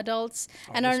adults.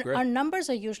 And our numbers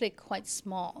are usually quite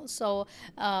small. So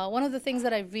one of the things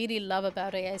that I really love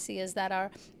about AIC is that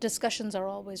our discussions are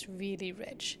always really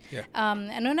rich. Yeah.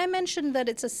 And when I mentioned that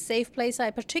it's a safe place, I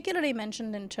particularly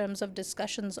mentioned in terms of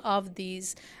discussions of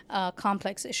these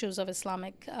complex issues of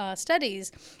Islamic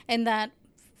studies, in that,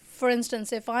 for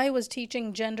instance, if I was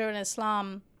teaching gender in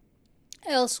Islam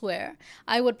elsewhere,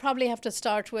 I would probably have to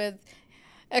start with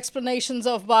explanations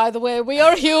of, by the way, we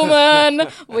are human,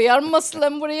 we are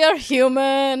Muslim, we are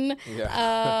human, you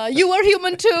are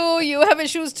human too, you have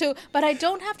issues too. But I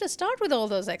don't have to start with all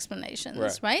those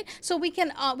explanations, right? So we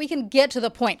can get to the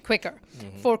point quicker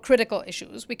for critical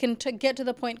issues. We can get to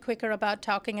the point quicker about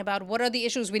talking about what are the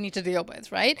issues we need to deal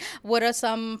with, right? What are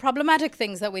some problematic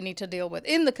things that we need to deal with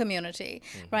in the community,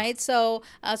 right? So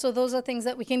those are things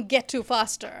that we can get to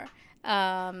faster.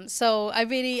 So I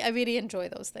really enjoy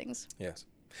those things. Yes.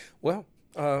 Well,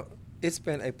 it's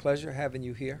been a pleasure having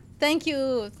you here. Thank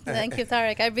you,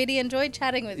 Tariq. I really enjoyed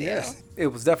chatting with you. Yes, it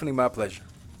was definitely my pleasure.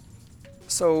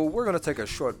 So we're going to take a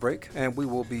short break, and we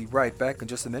will be right back in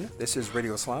just a minute. This is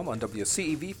Radio Islam on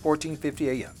WCEV 1450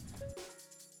 AM.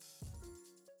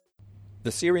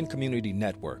 The Syrian Community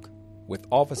Network, with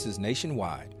offices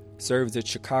nationwide, serves its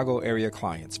Chicago area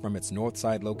clients from its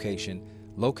Northside location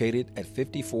located at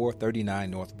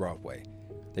 5439 North Broadway.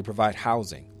 They provide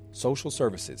housing, social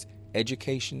services,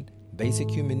 education, basic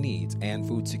human needs, and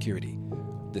food security.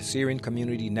 The Syrian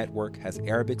Community Network has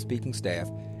Arabic-speaking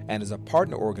staff and is a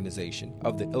partner organization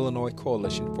of the Illinois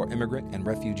Coalition for Immigrant and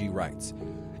Refugee Rights.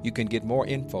 You can get more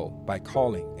info by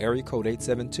calling area code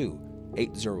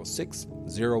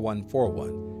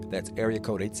 872-806-0141. That's area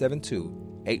code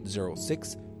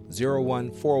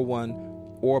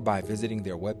 872-806-0141, or by visiting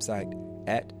their website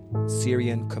at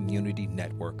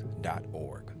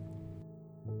SyrianCommunityNetwork.org.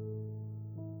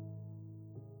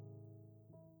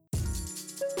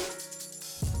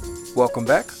 Welcome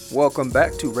back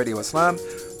to Radio Islam.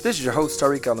 This is your host,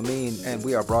 Tariq Al-Amin, and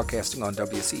we are broadcasting on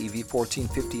WCEV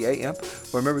 1450 AM.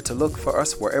 Remember to look for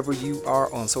us wherever you are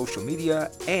on social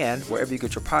media and wherever you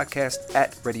get your podcast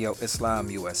at Radio Islam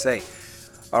USA.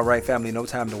 All right, family, no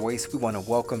time to waste. We want to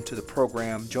welcome to the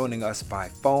program, joining us by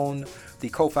phone, the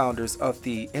co-founders of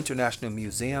the International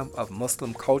Museum of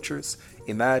Muslim Cultures,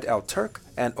 Imad Al-Turk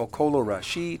and Okolo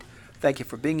Rashid. Thank you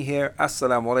for being here.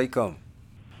 Assalamu alaikum.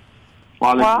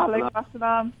 Wa alaikum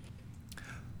assalam.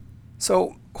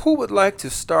 So, who would like to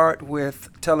start with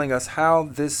telling us how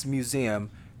this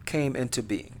museum came into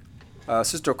being?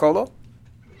 Sister Okolo?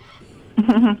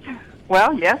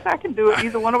 Well, yes, I can do it.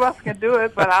 Either one of us can do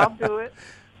it, but I'll do it.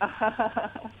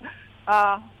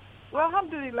 Well,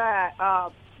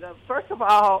 alhamdulillah. First of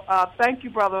all, thank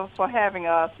you, brother, for having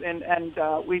us, and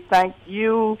we thank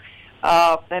you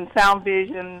and Sound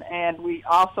Vision, and we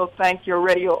also thank your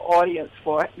radio audience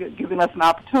for giving us an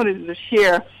opportunity to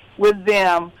share with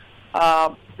them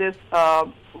this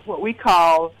what we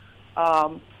call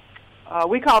the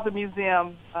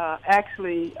museum.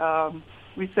 Actually,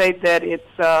 we say that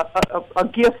it's a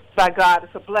gift by God.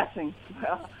 It's a blessing.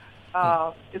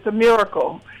 It's a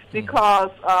miracle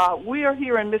because we are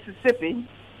here in Mississippi,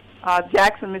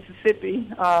 Jackson, Mississippi,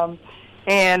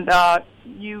 and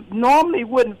you normally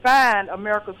wouldn't find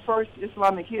America's first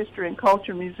Islamic history and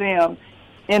culture museum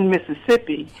in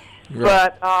Mississippi.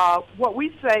 Right. But what we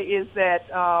say is that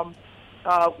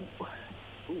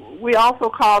we also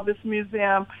call this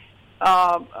museum,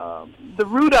 the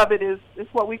root of it is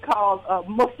what we call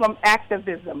Muslim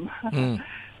activism,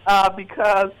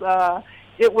 because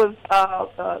it was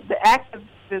the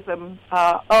activism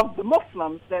of the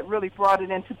Muslims that really brought it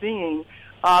into being.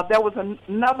 There was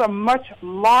another much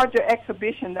larger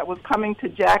exhibition that was coming to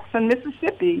Jackson,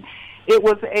 Mississippi. It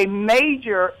was a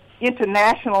major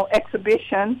international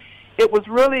exhibition. It was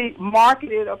really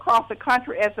marketed across the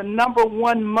country as the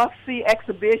 #1 must-see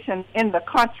exhibition in the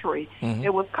country. Mm-hmm.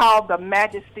 It was called the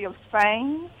Majesty of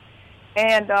Spain.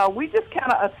 And we just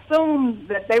kind of assumed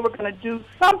that they were going to do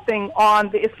something on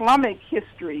the Islamic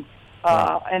history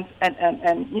and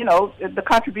you know, the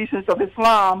contributions of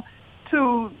Islam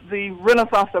to the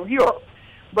Renaissance of Europe.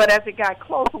 But as it got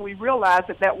closer, we realized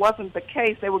that wasn't the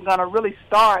case. They were going to really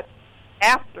start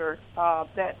after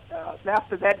that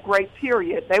great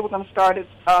period. They were going to start at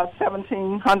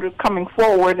 1700 coming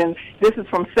forward, and this is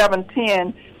from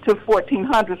 710 to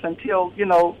 1400s until, you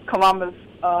know, Columbus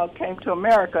came to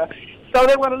America. So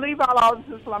they were going to leave out all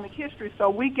this Islamic history.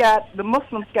 So the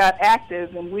Muslims got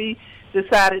active, and we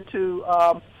decided to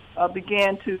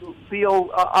began to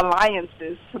build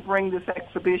alliances to bring this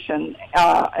exhibition.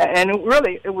 And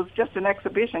it was just an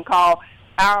exhibition called,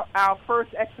 our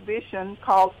first exhibition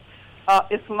called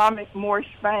Islamic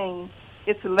Moorish Spain,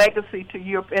 Its Legacy to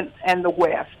Europe and the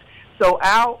West. So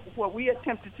what we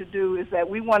attempted to do is that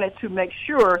we wanted to make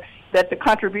sure that the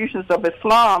contributions of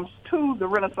Islam to the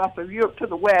Renaissance of Europe, to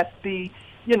the West, be,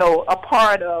 you know, a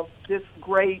part of this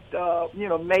great, you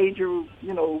know, major,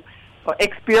 you know,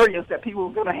 experience that people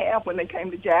were going to have when they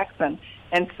came to Jackson.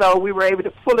 And so we were able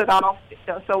to pull it off.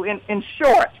 So in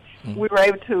short, we were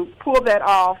able to pull that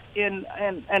off in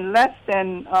less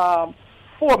than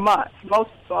 4 months. Most,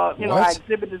 our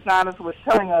exhibit designers were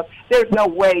telling us there's no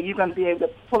way you're going to be able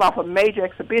to pull off a major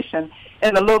exhibition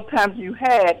in the little times you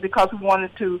had, because we wanted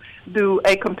to do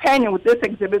a companion with this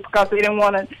exhibit because they didn't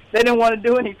want to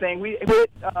do anything. We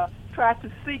tried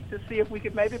to see if we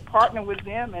could maybe partner with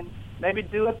them and maybe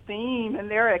do a theme in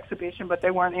their exhibition, but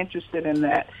they weren't interested in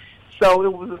that. So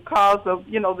it was because of,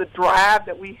 the drive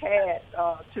that we had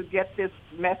to get this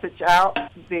message out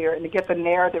there and to get the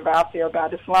narrative out there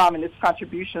about Islam and its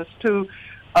contributions to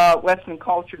Western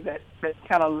culture that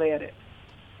kind of led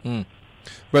it.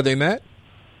 Brother Matt?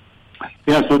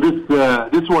 Yeah, so this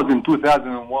was in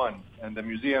 2001, and the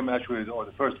museum actually, or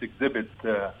the first exhibit,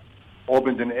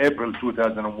 opened in April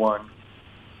 2001.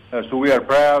 So we are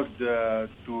proud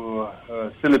to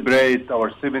celebrate our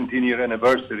 17-year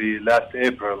anniversary last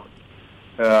April.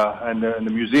 And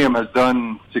the museum has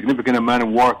done significant amount of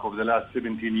work over the last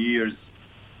 17 years,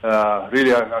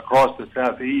 really across the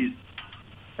Southeast.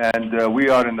 And we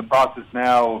are in the process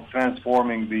now of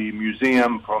transforming the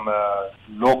museum from a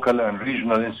local and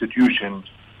regional institution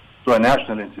to a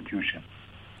national institution.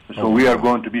 So we are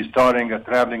going to be starting a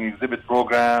traveling exhibit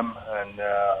program and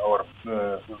our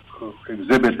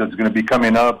exhibit that's going to be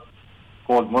coming up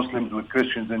called Muslims with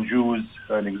Christians and Jews,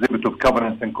 an exhibit of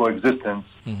covenants and coexistence.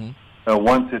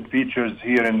 Once it features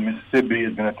here in Mississippi,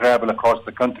 it's going to travel across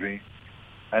the country.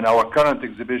 And our current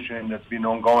exhibition that's been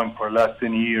ongoing for the last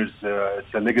 10 years,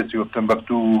 it's a legacy of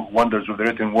Timbuktu, Wonders of the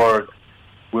Written Word.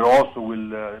 We also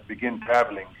will begin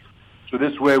traveling. So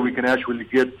this way we can actually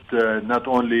get not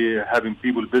only having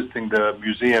people visiting the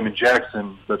museum in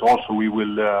Jackson, but also we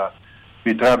will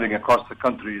be traveling across the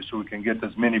country so we can get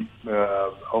as many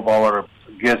of our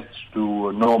guests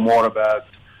to know more about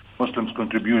Muslims'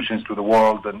 contributions to the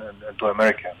world and to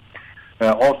America.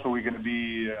 Also, we're going to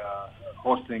be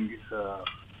hosting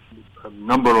a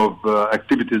number of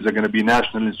activities that are going to be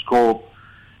national in scope,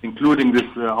 including this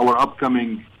our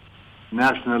upcoming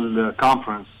national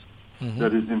conference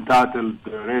that is entitled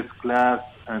Race, Class,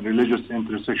 and Religious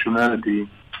Intersectionality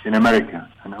in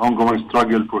America, an ongoing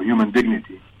struggle for human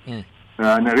dignity.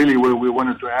 And really we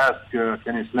wanted to ask,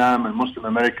 can Islam and Muslim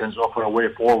Americans offer a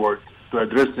way forward to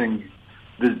addressing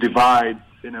this divide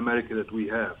in America that we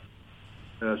have?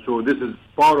 So this is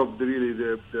part of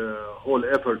the whole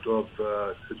effort of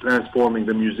transforming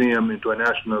the museum into a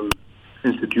national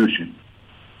institution.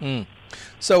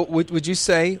 So would you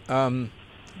say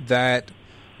that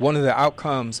one of the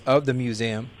outcomes of the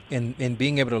museum in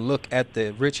being able to look at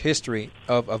the rich history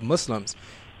of Muslims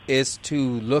is to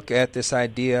look at this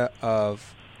idea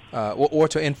of or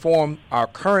to inform our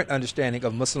current understanding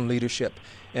of Muslim leadership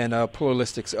in a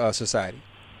pluralistic society?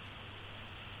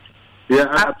 Yeah,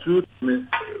 absolutely.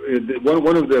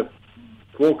 One of the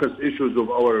focus issues of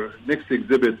our next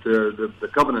exhibit, the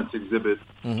Covenants exhibit,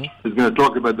 is going to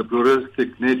talk about the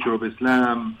pluralistic nature of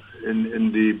Islam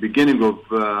in the beginning of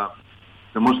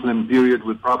the Muslim period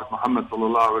with Prophet Muhammad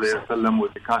sallallahu alaihi wasallam,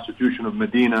 with the Constitution of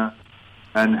Medina,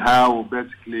 and how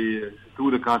basically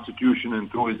through the Constitution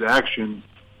and through his actions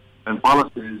and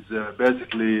policies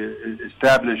basically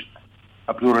established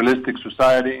a pluralistic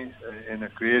society in a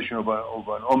creation of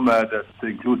an ummah that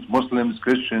includes Muslims,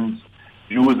 Christians,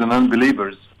 Jews, and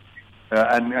unbelievers,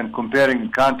 and comparing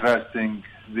and contrasting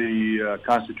the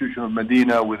Constitution of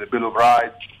Medina with the Bill of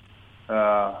Rights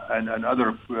and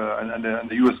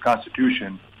the U.S.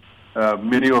 Constitution.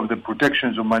 Many of the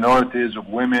protections of minorities, of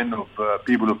women, of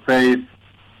people of faith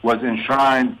was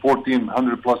enshrined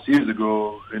 1,400 plus years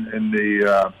ago in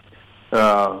the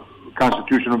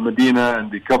Constitution of Medina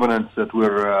and the covenants that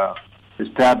were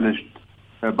established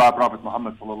by Prophet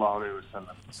Muhammad sallallahu alaihi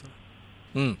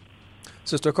wasallam.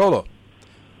 Sister Kolo.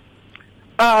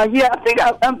 Yeah, I think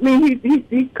I mean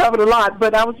he covered a lot,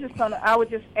 but I would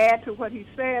just add to what he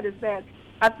said is that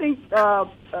I think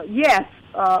yes,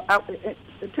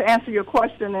 to answer your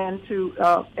question and to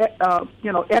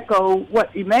echo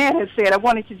what Imad has said, I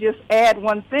wanted to just add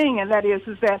one thing, and that is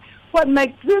that what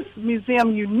makes this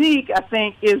museum unique, I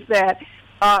think, is that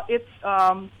it's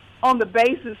on the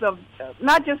basis of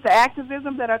not just the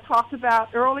activism that I talked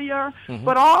about earlier,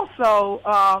 but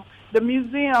also the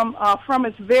museum, from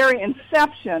its very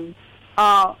inception,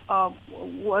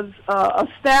 was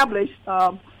established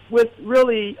with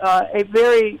really a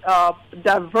very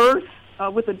diverse,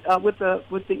 with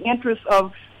the interest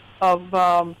of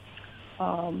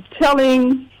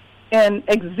telling and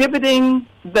exhibiting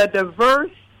the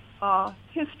diverse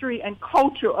history and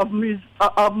culture of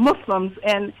Muslims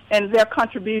and their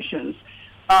contributions.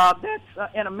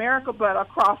 That's in America, but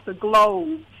across the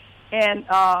globe. And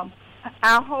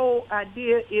our whole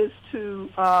idea is to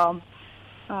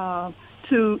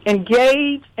to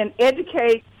engage and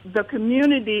educate the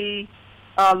community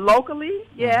locally,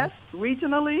 yes,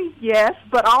 regionally, yes,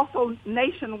 but also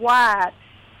nationwide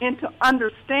into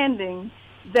understanding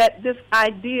that this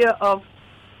idea of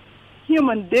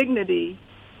human dignity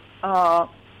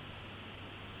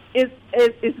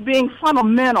is being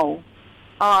fundamental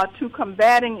to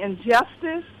combating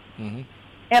injustice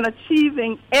and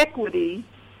achieving equity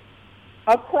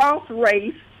across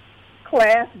race,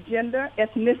 class, gender,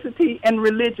 ethnicity, and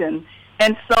religion.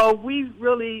 And so we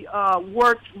really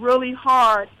worked really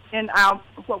hard in our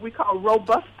what we call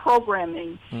robust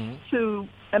programming to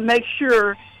make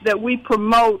sure that we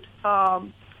promote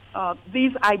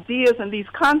these ideas and these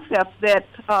concepts that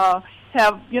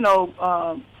have,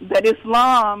 that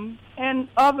Islam and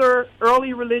other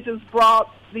early religions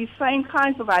brought these same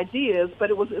kinds of ideas, but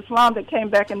it was Islam that came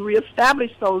back and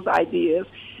reestablished those ideas.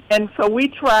 And so we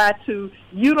try to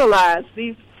utilize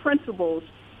these principles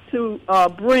to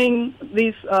bring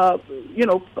these,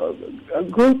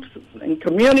 groups and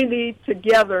community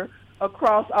together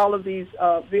across all of these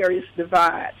various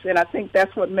divides. And I think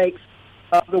that's what makes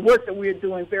the work that we're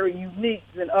doing very unique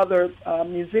than other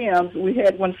museums. We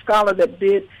had one scholar that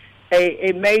did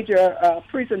a major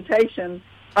presentation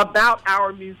about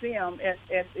our museum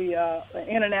at the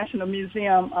International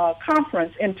Museum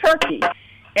Conference in Turkey.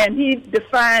 And he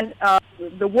defined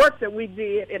the work that we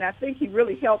did, and I think he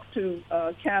really helped to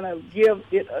kind of give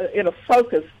it a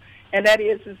focus, and that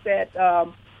is that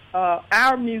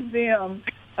our museum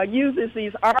uses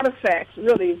these artifacts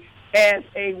really as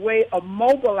a way of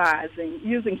mobilizing,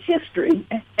 using history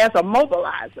as a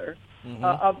mobilizer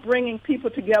of bringing people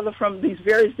together from these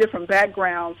various different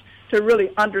backgrounds to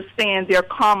really understand their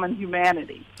common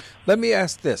humanity. Let me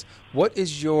ask this: What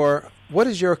is your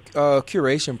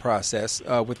curation process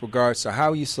with regards to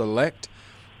how you select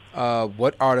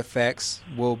what artifacts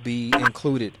will be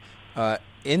included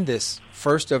in this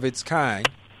first of its kind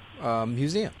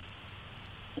museum?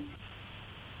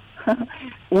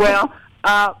 Well,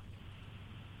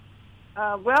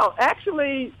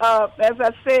 actually, as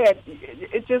I said,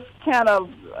 it just kind of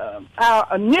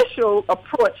our initial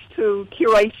approach to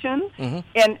curation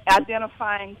and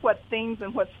identifying what themes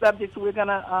and what subjects we're going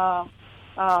to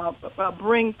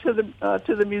bring to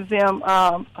the museum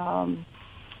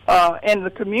and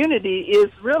the community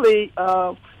is really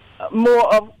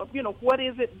more of what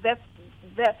is it that's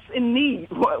in need?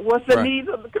 What's the needs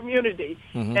of the community?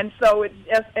 And so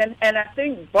and I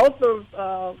think both of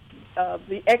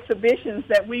the exhibitions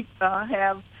that we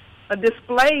have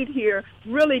displayed here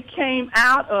really came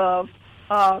out of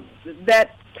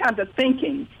that kind of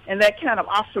thinking and that kind of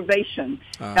observation.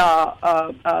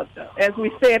 As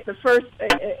we said, the first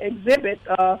exhibit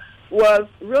was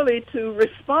really to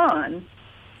respond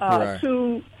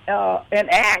to an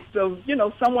act of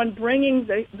someone bringing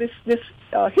this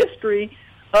history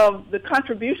of the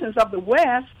contributions of the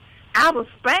West out of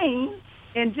Spain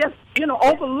and just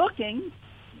overlooking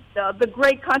the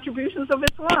great contributions of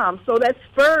Islam. So that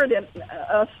spurred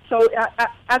us. So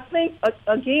I think,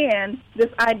 again,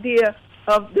 this idea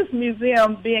of this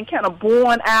museum being kind of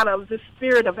born out of the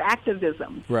spirit of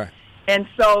activism. Right. And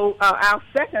so our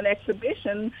second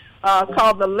exhibition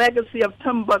called The Legacy of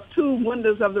Timbuktu,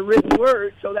 Wonders of the Written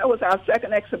Word. So that was our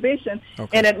second exhibition.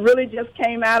 Okay. And it really just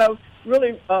came out of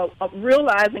really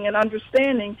realizing and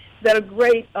understanding that a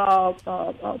great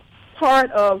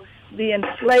part of the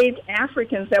enslaved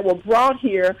Africans that were brought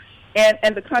here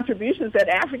and the contributions that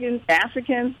African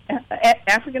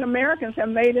Americans have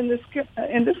made in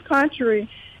this country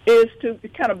is to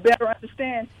kind of better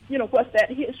understand, what's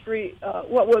that history,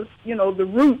 what was, the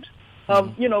root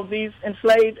of, these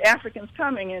enslaved Africans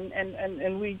coming,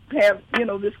 and we have,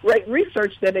 this great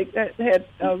research that had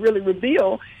really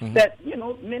revealed that,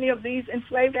 many of these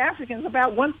enslaved Africans,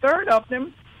 about 1/3 of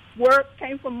them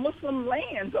came from Muslim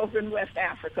lands over in West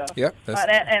Africa. Yep,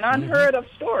 an unheard of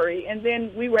story. And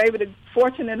then we were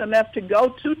fortunate enough to go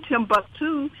to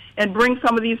Timbuktu and bring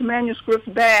some of these manuscripts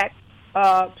back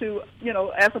to,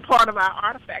 as a part of our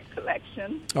artifact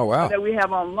collection that we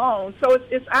have on loan. So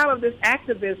it's out of this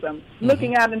activism,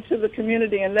 looking out into the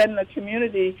community and letting the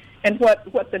community and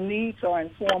what the needs are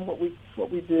inform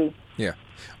what we do. Yeah.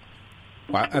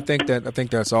 Well, I think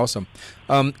that's awesome.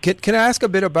 Can I ask a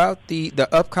bit about the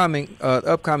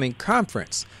upcoming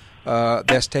conference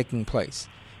that's taking place?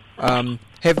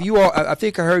 Have you all? I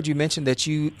think I heard you mention that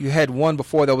you had one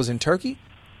before that was in Turkey.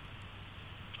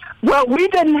 Well, we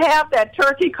didn't have that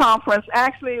Turkey conference.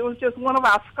 Actually, it was just one of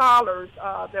our scholars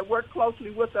that worked closely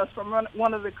with us from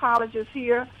one of the colleges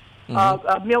here,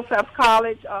 Millsaps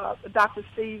College, Dr.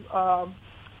 Steve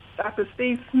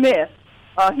Smith.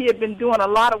 He had been doing a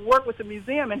lot of work with the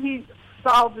museum, and he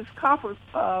saw this conference,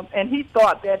 and he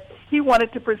thought that he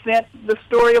wanted to present the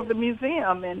story of the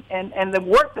museum and the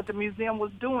work that the museum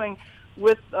was doing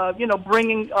with,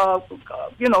 bringing,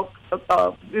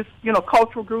 this,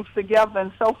 cultural groups together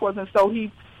and so forth. And so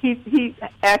he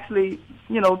actually,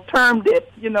 termed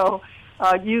it,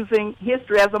 using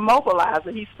history as a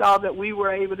mobilizer. He saw that we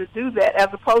were able to do that as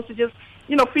opposed to just,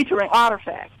 featuring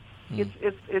artifacts.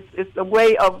 It's a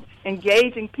way of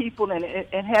engaging people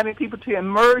and having people to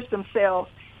immerse themselves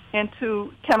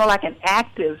into kind of like an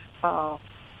active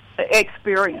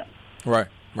experience. Right.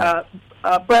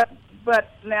 But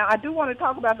now I do want to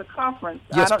talk about the conference.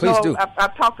 Yes, I don't please know. do.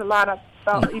 I've talked a lot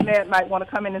about Emad might want to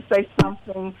come in and say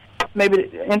something, maybe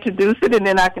to introduce it, and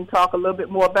then I can talk a little bit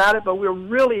more about it. But we're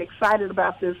really excited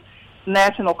about this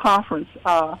national conference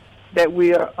that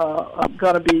we are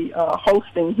going to be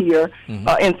hosting here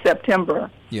in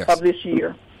September of this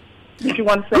year. Did you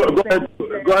want to say anything?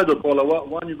 Go ahead, Paula.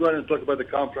 Why don't you go ahead and talk about the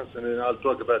conference, and then I'll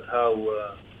talk about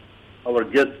how our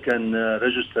guests can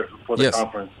register for the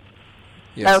conference.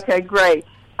 Yes. Okay, great.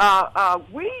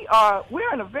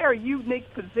 We're in a very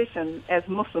unique position as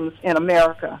Muslims in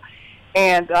America,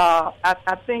 and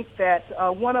I think that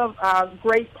one of our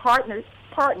great partners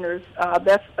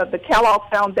that's the Kellogg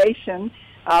Foundation.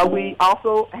 We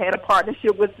also had a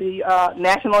partnership with the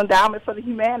National Endowment for the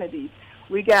Humanities.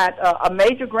 We got a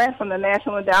major grant from the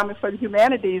National Endowment for the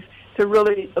Humanities to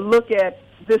really look at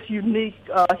this unique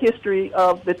history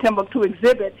of the Timbuktu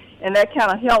exhibit, and that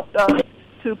kind of helped us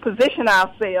to position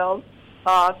ourselves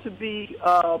to be,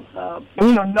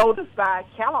 noticed by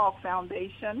Kellogg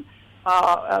Foundation.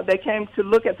 They came to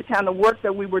look at the kind of work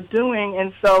that we were doing,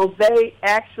 and so they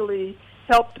actually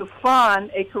helped to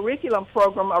fund a curriculum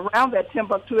program around that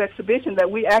Timbuktu exhibition that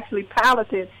we actually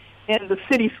piloted in the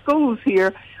city schools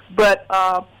here. But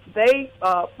they,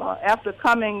 after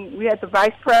coming, we had the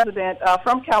vice president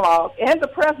from Kellogg and the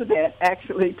president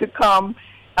actually to come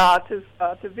to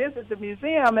visit the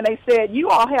museum, and they said, you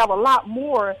all have a lot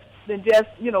more than just,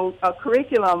 a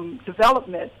curriculum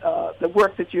development, the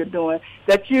work that you're doing,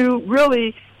 that you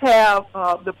really have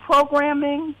the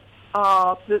programming,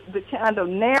 the kind of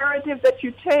narrative that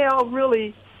you tell,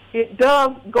 really, it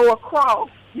does go across,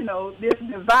 this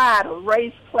divide of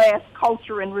race, class,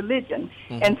 culture, and religion.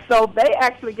 And so they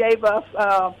actually gave us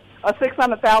a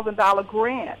 $600,000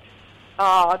 grant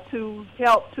to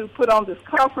help to put on this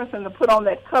conference and to put on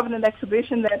that Covenant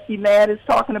exhibition that Emad is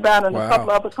talking about, and a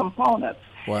couple other components.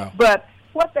 Wow. But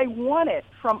what they wanted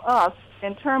from us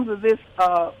in terms of this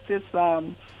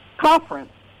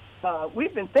conference,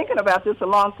 we've been thinking about this a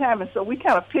long time, and so we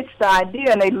kind of pitched the idea,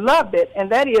 and they loved it, and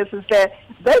that is that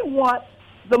they want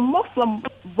the Muslim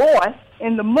voice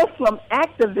and the Muslim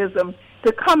activism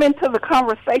to come into the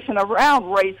conversation around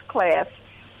race, class,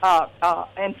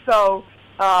 and so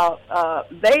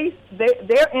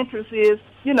their interest is,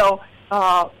 what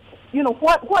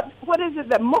is it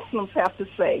that Muslims have to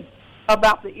say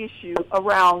about the issue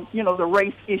around, the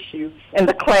race issue and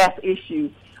the class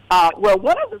issue. Well,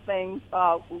 one of the things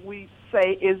we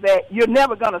say is that you're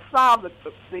never going to solve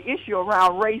the issue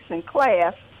around race and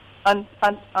class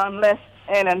unless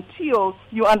and until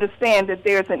you understand that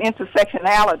there's an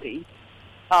intersectionality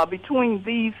between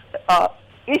these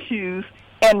issues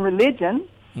and religion.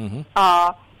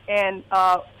 And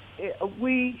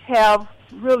we have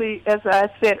really, as I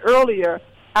said earlier,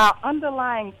 our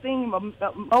underlying theme of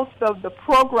most of the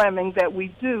programming that we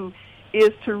do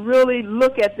is to really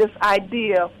look at this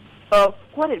idea of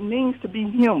what it means to be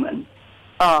human.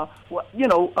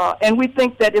 And we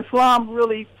think that Islam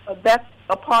really, that's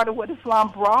a part of what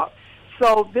Islam brought.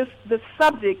 So this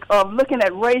subject of looking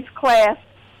at race, class,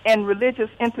 and religious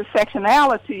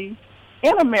intersectionality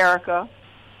in America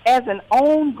as an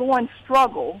ongoing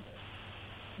struggle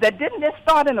that didn't just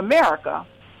start in America.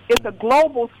 It's a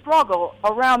global struggle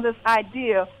around this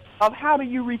idea of how do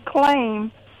you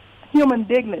reclaim human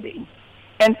dignity.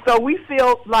 And so we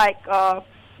feel like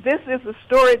this is a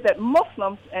story that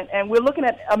Muslims, and we're looking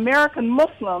at American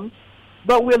Muslims,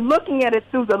 but we're looking at it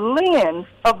through the lens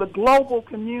of the global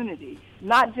community,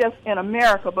 not just in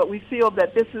America, but we feel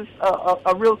that this is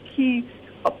a real key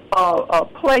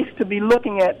place to be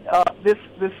looking at this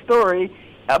story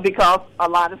because a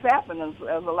lot has happened.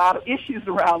 There's a lot of issues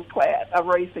around class,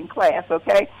 race and class,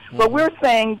 okay? But we're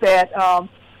saying that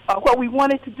what we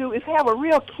wanted to do is have a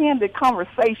real candid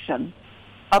conversation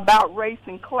about race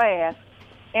and class,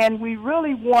 and we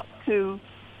really want to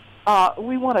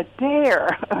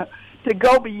dare to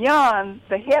go beyond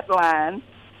the headline,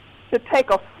 to take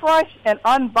a fresh and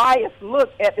unbiased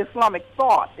look at Islamic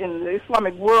thought and the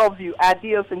Islamic worldview,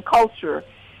 ideas, and culture,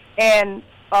 and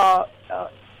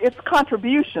its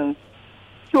contributions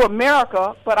to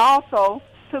America, but also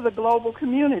to the global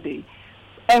community.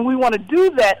 And we want to do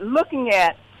that looking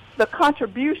at the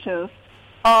contributions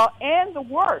and the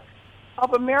work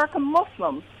of American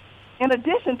Muslims, in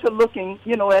addition to looking,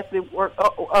 at the work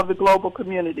of the global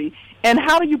community. And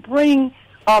how do you bring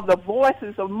the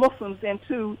voices of Muslims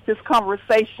into this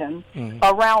conversation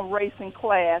around race and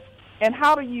class? And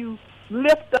how do you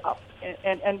lift up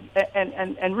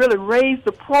and really raise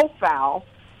the profile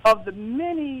of the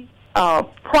many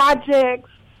projects,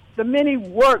 the many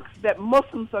works that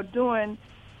Muslims are doing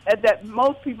that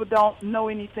most people don't know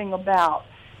anything about?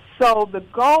 So the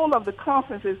goal of the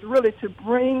conference is really to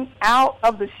bring out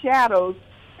of the shadows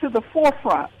to the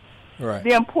forefront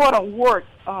the important work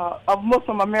of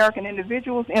Muslim American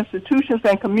individuals, institutions,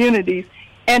 and communities,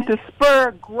 and to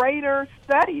spur greater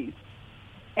studies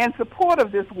and support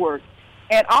of this work,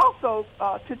 and also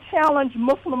to challenge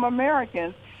Muslim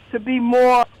Americans to be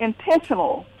more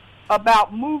intentional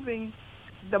about moving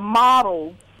the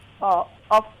model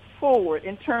forward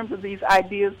in terms of these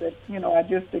ideas that I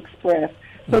just expressed.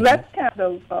 So that's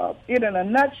kind of it in a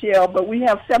nutshell. But we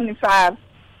have 75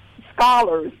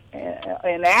 scholars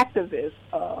and activists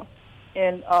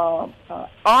and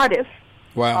artists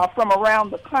from around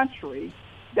the country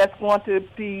that's going to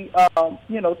be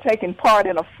taking part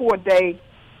in a 4-day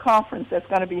conference that's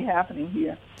going to be happening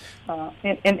here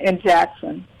in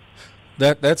Jackson.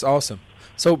 That's awesome.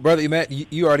 So, Brother Emad,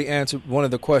 you already answered one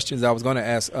of the questions I was going to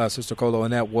ask Sister Kolo,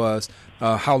 and that was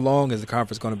how long is the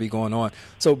conference going to be going on?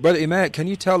 So, Brother Emad, can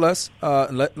you tell us,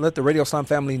 let the Radio Islam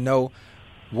family know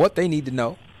what they need to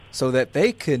know so that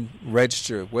they can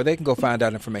register, where they can go find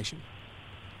out information?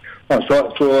 So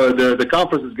the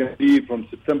conference is going to be from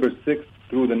September 6th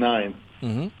through the 9th.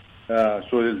 Mm-hmm.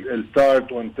 So it'll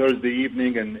start on Thursday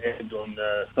evening and end on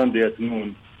Sunday at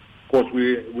noon. Of course,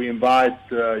 we invite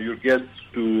your guests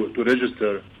to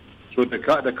register. So the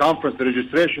conference, the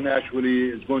registration actually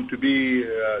is going to be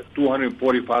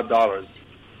 $245.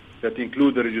 That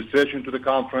includes the registration to the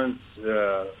conference,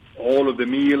 all of the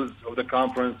meals of the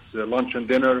conference, lunch and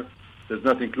dinner. Does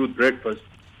not include breakfast.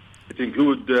 It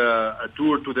includes a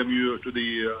tour to the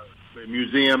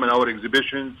museum and our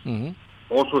exhibitions. Mm-hmm.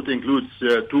 Also, it includes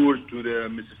tours to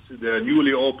the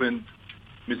newly opened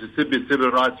Mississippi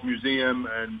Civil Rights Museum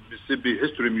and Mississippi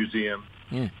History Museum.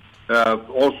 Mm.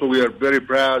 Also, we are very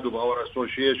proud of our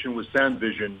association with Sand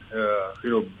Vision.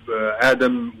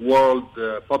 Adam World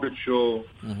puppet show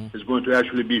is going to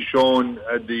actually be shown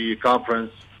at the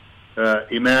conference.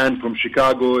 Iman from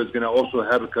Chicago is going to also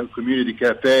have a community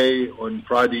cafe on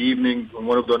Friday evening on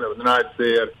one of the nights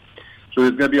there. So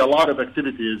there's going to be a lot of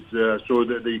activities. So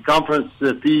the conference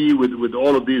fee with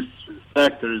all of these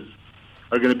factors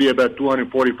are going to be about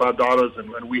 $245,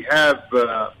 and we have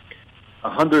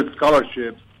 100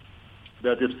 scholarships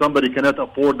that if somebody cannot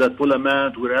afford that full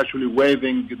amount, we're actually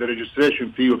waiving the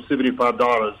registration fee of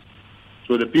 $75.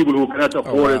 So the people who cannot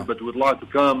afford it but would like to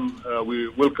come, we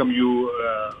welcome you,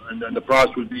 and the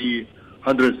price will be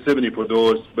 $170 for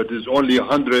those, but it's only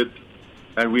 100,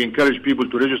 and we encourage people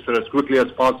to register as quickly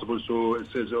as possible. So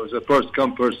it's a first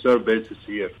come, first serve basis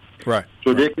here. Right.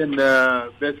 So they can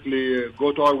basically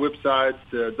go to our website,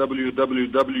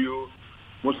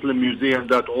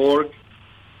 www.muslimmuseum.org,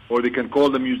 or they can call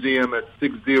the museum at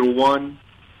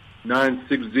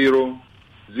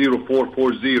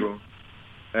 601-960-0440.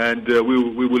 And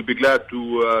we will be glad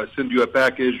to send you a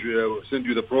package, send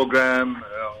you the program,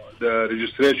 the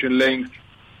registration link,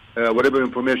 whatever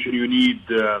information you need.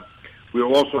 We're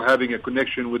also having a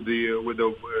connection with the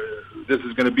this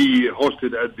is going to be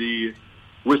hosted at the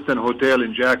Westin Hotel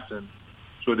in Jackson.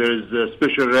 So there is a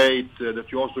special rate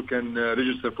that you also can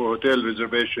register for hotel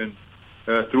reservation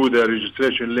through the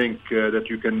registration link that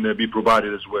you can be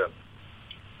provided as well.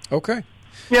 Okay.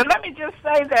 Yeah, let me just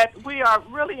say that we are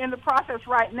really in the process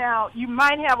right now. You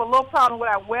might have a little problem with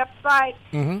our website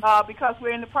because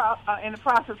we're in the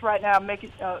process right now of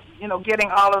making,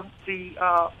 getting all of the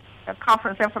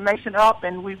conference information up,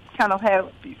 and we kind of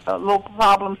have a little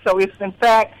problem. So if, in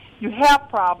fact, you have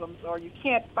problems or you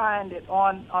can't find it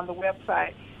on the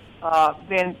website,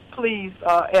 then please,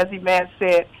 as Emad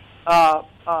said,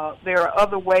 there are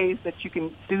other ways that you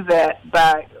can do that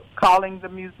by calling the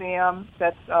museum.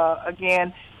 That's,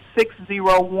 again,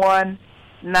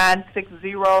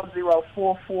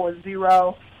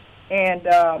 601-960-0440. And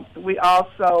we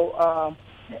also,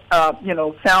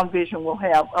 Sound Vision will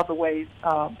have other ways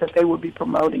that they will be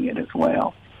promoting it as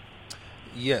well.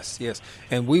 Yes.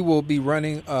 And we will be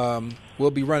running a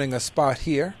spot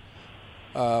here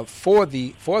for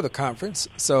the conference.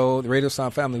 So the Radio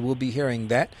Islam family will be hearing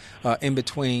that in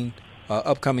between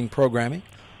upcoming programming.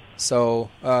 So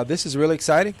this is really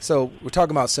exciting. So we're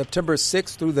talking about September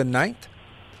 6th through the 9th.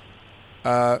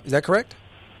 Is that correct?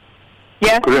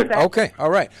 Yes. Correct. Okay. All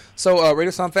right. So Radio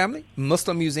Islam family,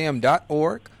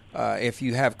 MuslimMuseum.org. If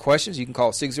you have questions, you can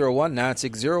call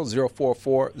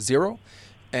 601-960-0440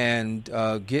 and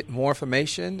get more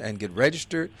information and get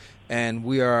registered. And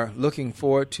we are looking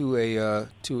forward to a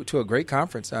great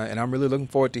conference. And I'm really looking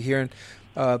forward to hearing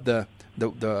the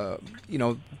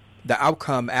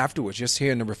outcome afterwards, just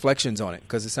hearing the reflections on it,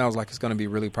 because it sounds like it's going to be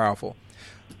really powerful.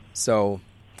 So,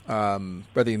 Brother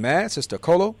Imad, Sister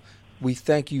Kolo, we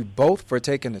thank you both for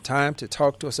taking the time to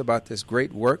talk to us about this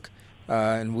great work.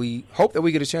 And we hope that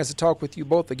we get a chance to talk with you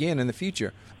both again in the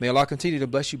future. May Allah continue to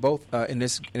bless you both in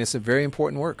this a very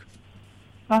important work.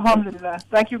 Alhamdulillah.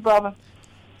 Thank you, brother.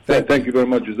 Thank you very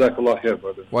much. Jazakallah khair,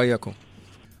 brother. Wa yakum.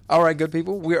 All right, good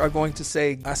people. We are going to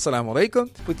say Assalamu alaikum.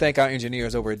 We thank our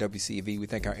engineers over at WCEV. We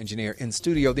thank our engineer in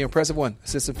studio, the impressive one,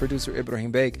 assistant producer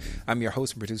Ibrahim Beg. I'm your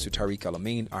host and producer, Tariq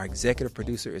Al-Amin. Our executive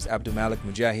producer is Abdul Malik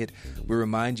Mujahid. We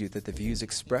remind you that the views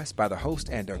expressed by the host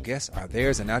and our guests are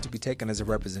theirs and not to be taken as a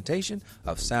representation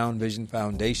of Sound Vision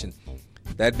Foundation.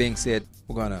 That being said,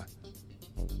 we're going to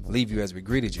leave you as we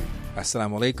greeted you.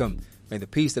 Assalamu alaikum. May the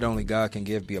peace that only God can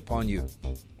give be upon you.